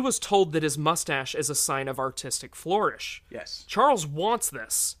 There, he was told that his mustache is a sign of artistic flourish. Yes. Charles wants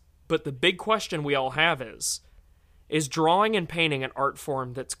this, but the big question we all have is drawing and painting an art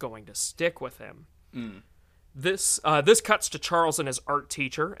form that's going to stick with him? This cuts to Charles and his art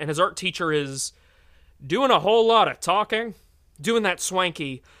teacher, and his art teacher is doing a whole lot of talking, doing that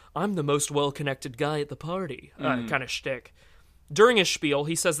swanky, I'm the most well-connected guy at the party kind of shtick. During his spiel,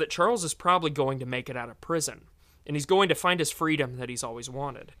 he says that Charles is probably going to make it out of prison, and he's going to find his freedom that he's always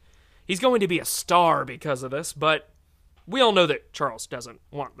wanted. He's going to be a star because of this, but we all know that Charles doesn't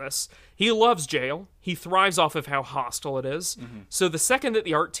want this. He loves jail. He thrives off of how hostile it is. So the second that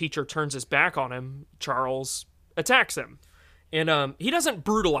the art teacher turns his back on him, Charles attacks him. And he doesn't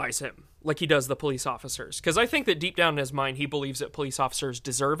brutalize him like he does the police officers, because I think that deep down in his mind, he believes that police officers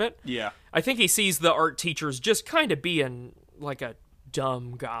deserve it. Yeah. I think he sees the art teachers just kind of being like a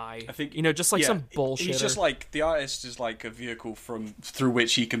dumb guy. I think, just like some bullshit. He's just like, the artist is like a vehicle through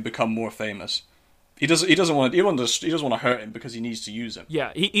which he can become more famous. He doesn't want to hurt him because he needs to use him.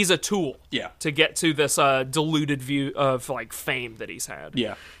 Yeah, he's a tool. Yeah. To get to this diluted view of like fame that he's had.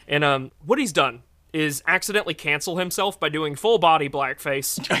 Yeah. And what he's done is accidentally cancel himself by doing full body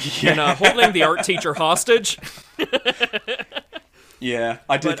blackface and holding the art teacher hostage. Yeah,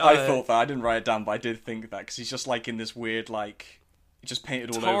 I did. I thought that. I didn't write it down, but I did think that because he's just like in this weird he just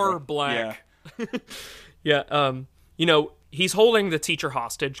painted all over. Tar black. Yeah. Yeah. He's holding the teacher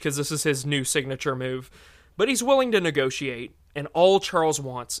hostage because this is his new signature move, but he's willing to negotiate, and all Charles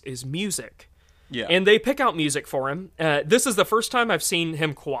wants is music. Yeah. And they pick out music for him. This is the first time I've seen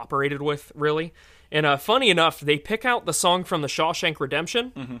him cooperated with, really. And funny enough, they pick out the song from The Shawshank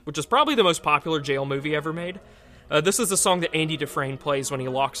Redemption, which is probably the most popular jail movie ever made. This is the song that Andy Dufresne plays when he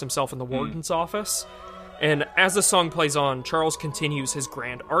locks himself in the warden's office. And as the song plays on, Charles continues his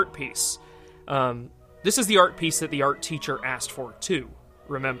grand art piece. This is the art piece that the art teacher asked for, too,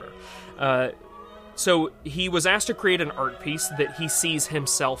 remember. So he was asked to create an art piece that he sees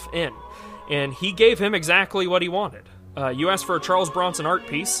himself in. And he gave him exactly what he wanted. You ask for a Charles Bronson art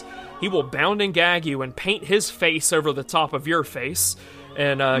piece, he will bound and gag you and paint his face over the top of your face,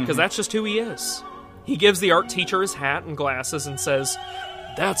 and because that's just who he is. He gives the art teacher his hat and glasses and says,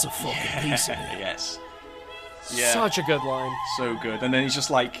 "That's a fucking piece of it." Yes. Yeah. Such a good line. So good. And then he's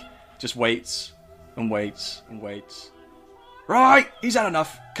just waits and waits and waits. Right, he's had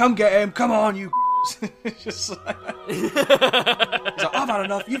enough. Come get him. Come on, you. Just like, he's like, I've had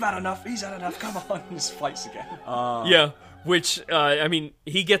enough. You've had enough. He's had enough. Come on. And just fights again. Yeah. Which,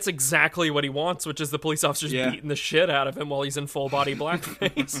 he gets exactly what he wants, which is the police officers beating the shit out of him while he's in full-body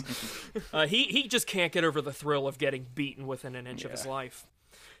blackface. He just can't get over the thrill of getting beaten within an inch of his life.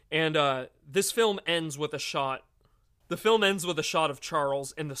 And this film ends with a shot. The film ends with a shot of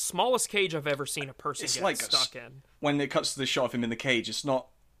Charles in the smallest cage I've ever seen a person get stuck in. When it cuts to the shot of him in the cage, it's not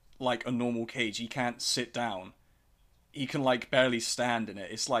like a normal cage. He can't sit down. He can, barely stand in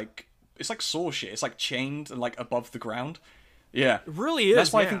it. It's like saw shit. It's chained and above the ground. Yeah, it really is.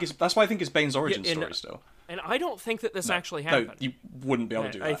 That's why I think it's Bane's origin story still. And I don't think that this actually happened. No, you wouldn't be able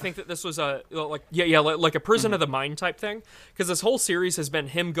to do that. I think that this was a prison of the mind type thing. Because this whole series has been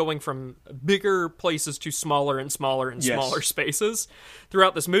him going from bigger places to smaller and smaller and smaller spaces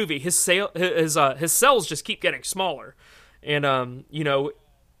throughout this movie. His cells just keep getting smaller, and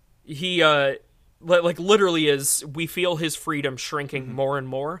he literally we feel his freedom shrinking more and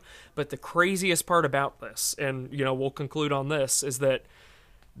more. But the craziest part about this, and we'll conclude on this, is that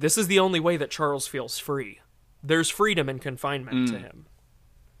this is the only way that Charles feels free. There's freedom in confinement to him.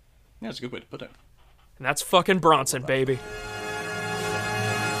 Yeah, that's a good way to put it. And that's fucking Bronson, baby.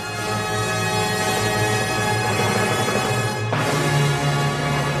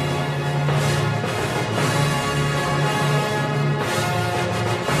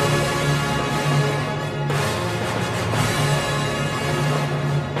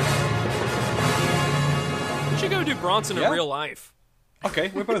 We should go do Bronson in real life.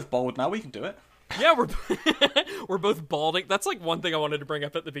 Okay, we're both bald now. We can do it. Yeah, we're both balding. That's one thing I wanted to bring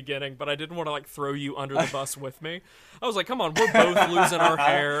up at the beginning, but I didn't want to throw you under the bus with me. I was like, come on, we're both losing our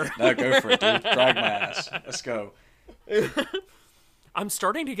hair. No, go for it, dude. Drag my ass. Let's go. I'm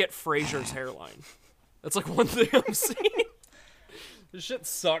starting to get Frasier's hairline. That's one thing I'm seeing. This shit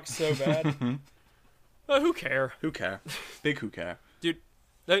sucks so bad. Who care? Who care? Big who care. Dude,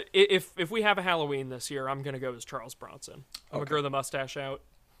 If we have a Halloween this year, I'm gonna go as Charles Bronson. I'm gonna grow the mustache out.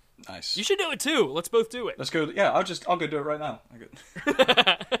 Nice. You should do it too. Let's both do it. Let's go. Yeah, I'll go do it right now.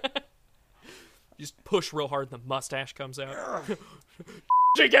 Just push real hard, and the mustache comes out.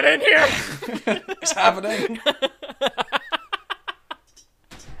 Get in here! It's happening.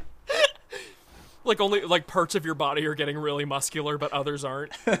 Like parts of your body are getting really muscular, but others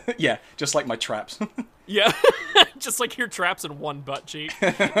aren't. Yeah, just like my traps. Yeah, just like your traps in one butt cheek.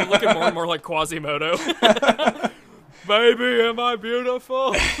 You're looking more and more like Quasimodo. Baby, am I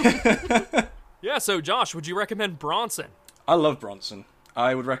beautiful? Yeah, so Josh, would you recommend Bronson? I love Bronson.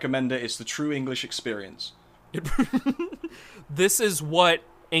 I would recommend it. It's the true English experience. This is what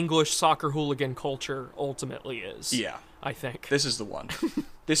English soccer hooligan culture ultimately is. Yeah. I think. This is the one.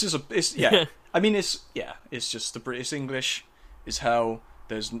 Yeah. I mean, it's just the British English is hell.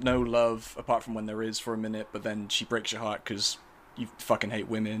 There's no love apart from when there is for a minute, but then she breaks your heart because you fucking hate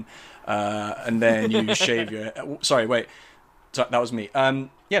women. And then you shave your... Sorry, wait. Sorry, that was me. Yeah,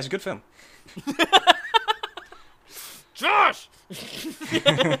 it's a good film. Josh!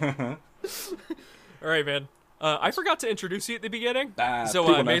 All right, man. I forgot to introduce you at the beginning,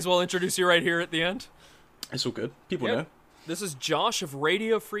 so I may as well introduce you right here at the end. It's all good. People know. This is Josh of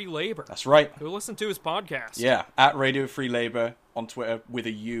Radio Free Labor. That's right. Go listen to his podcast. Yeah, at Radio Free Labor on Twitter with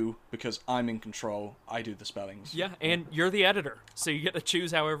a U, because I'm in control. I do the spellings. Yeah, and you're the editor, so you get to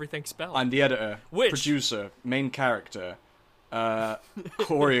choose how everything's spelled. I'm the editor, Which? producer, main character,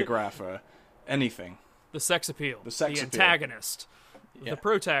 choreographer, anything. The sex appeal. The antagonist. Yeah. The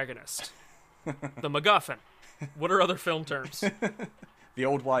protagonist. The MacGuffin. What are other film terms? The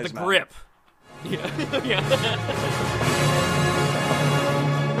old wise man. The grip. Yeah. Yeah.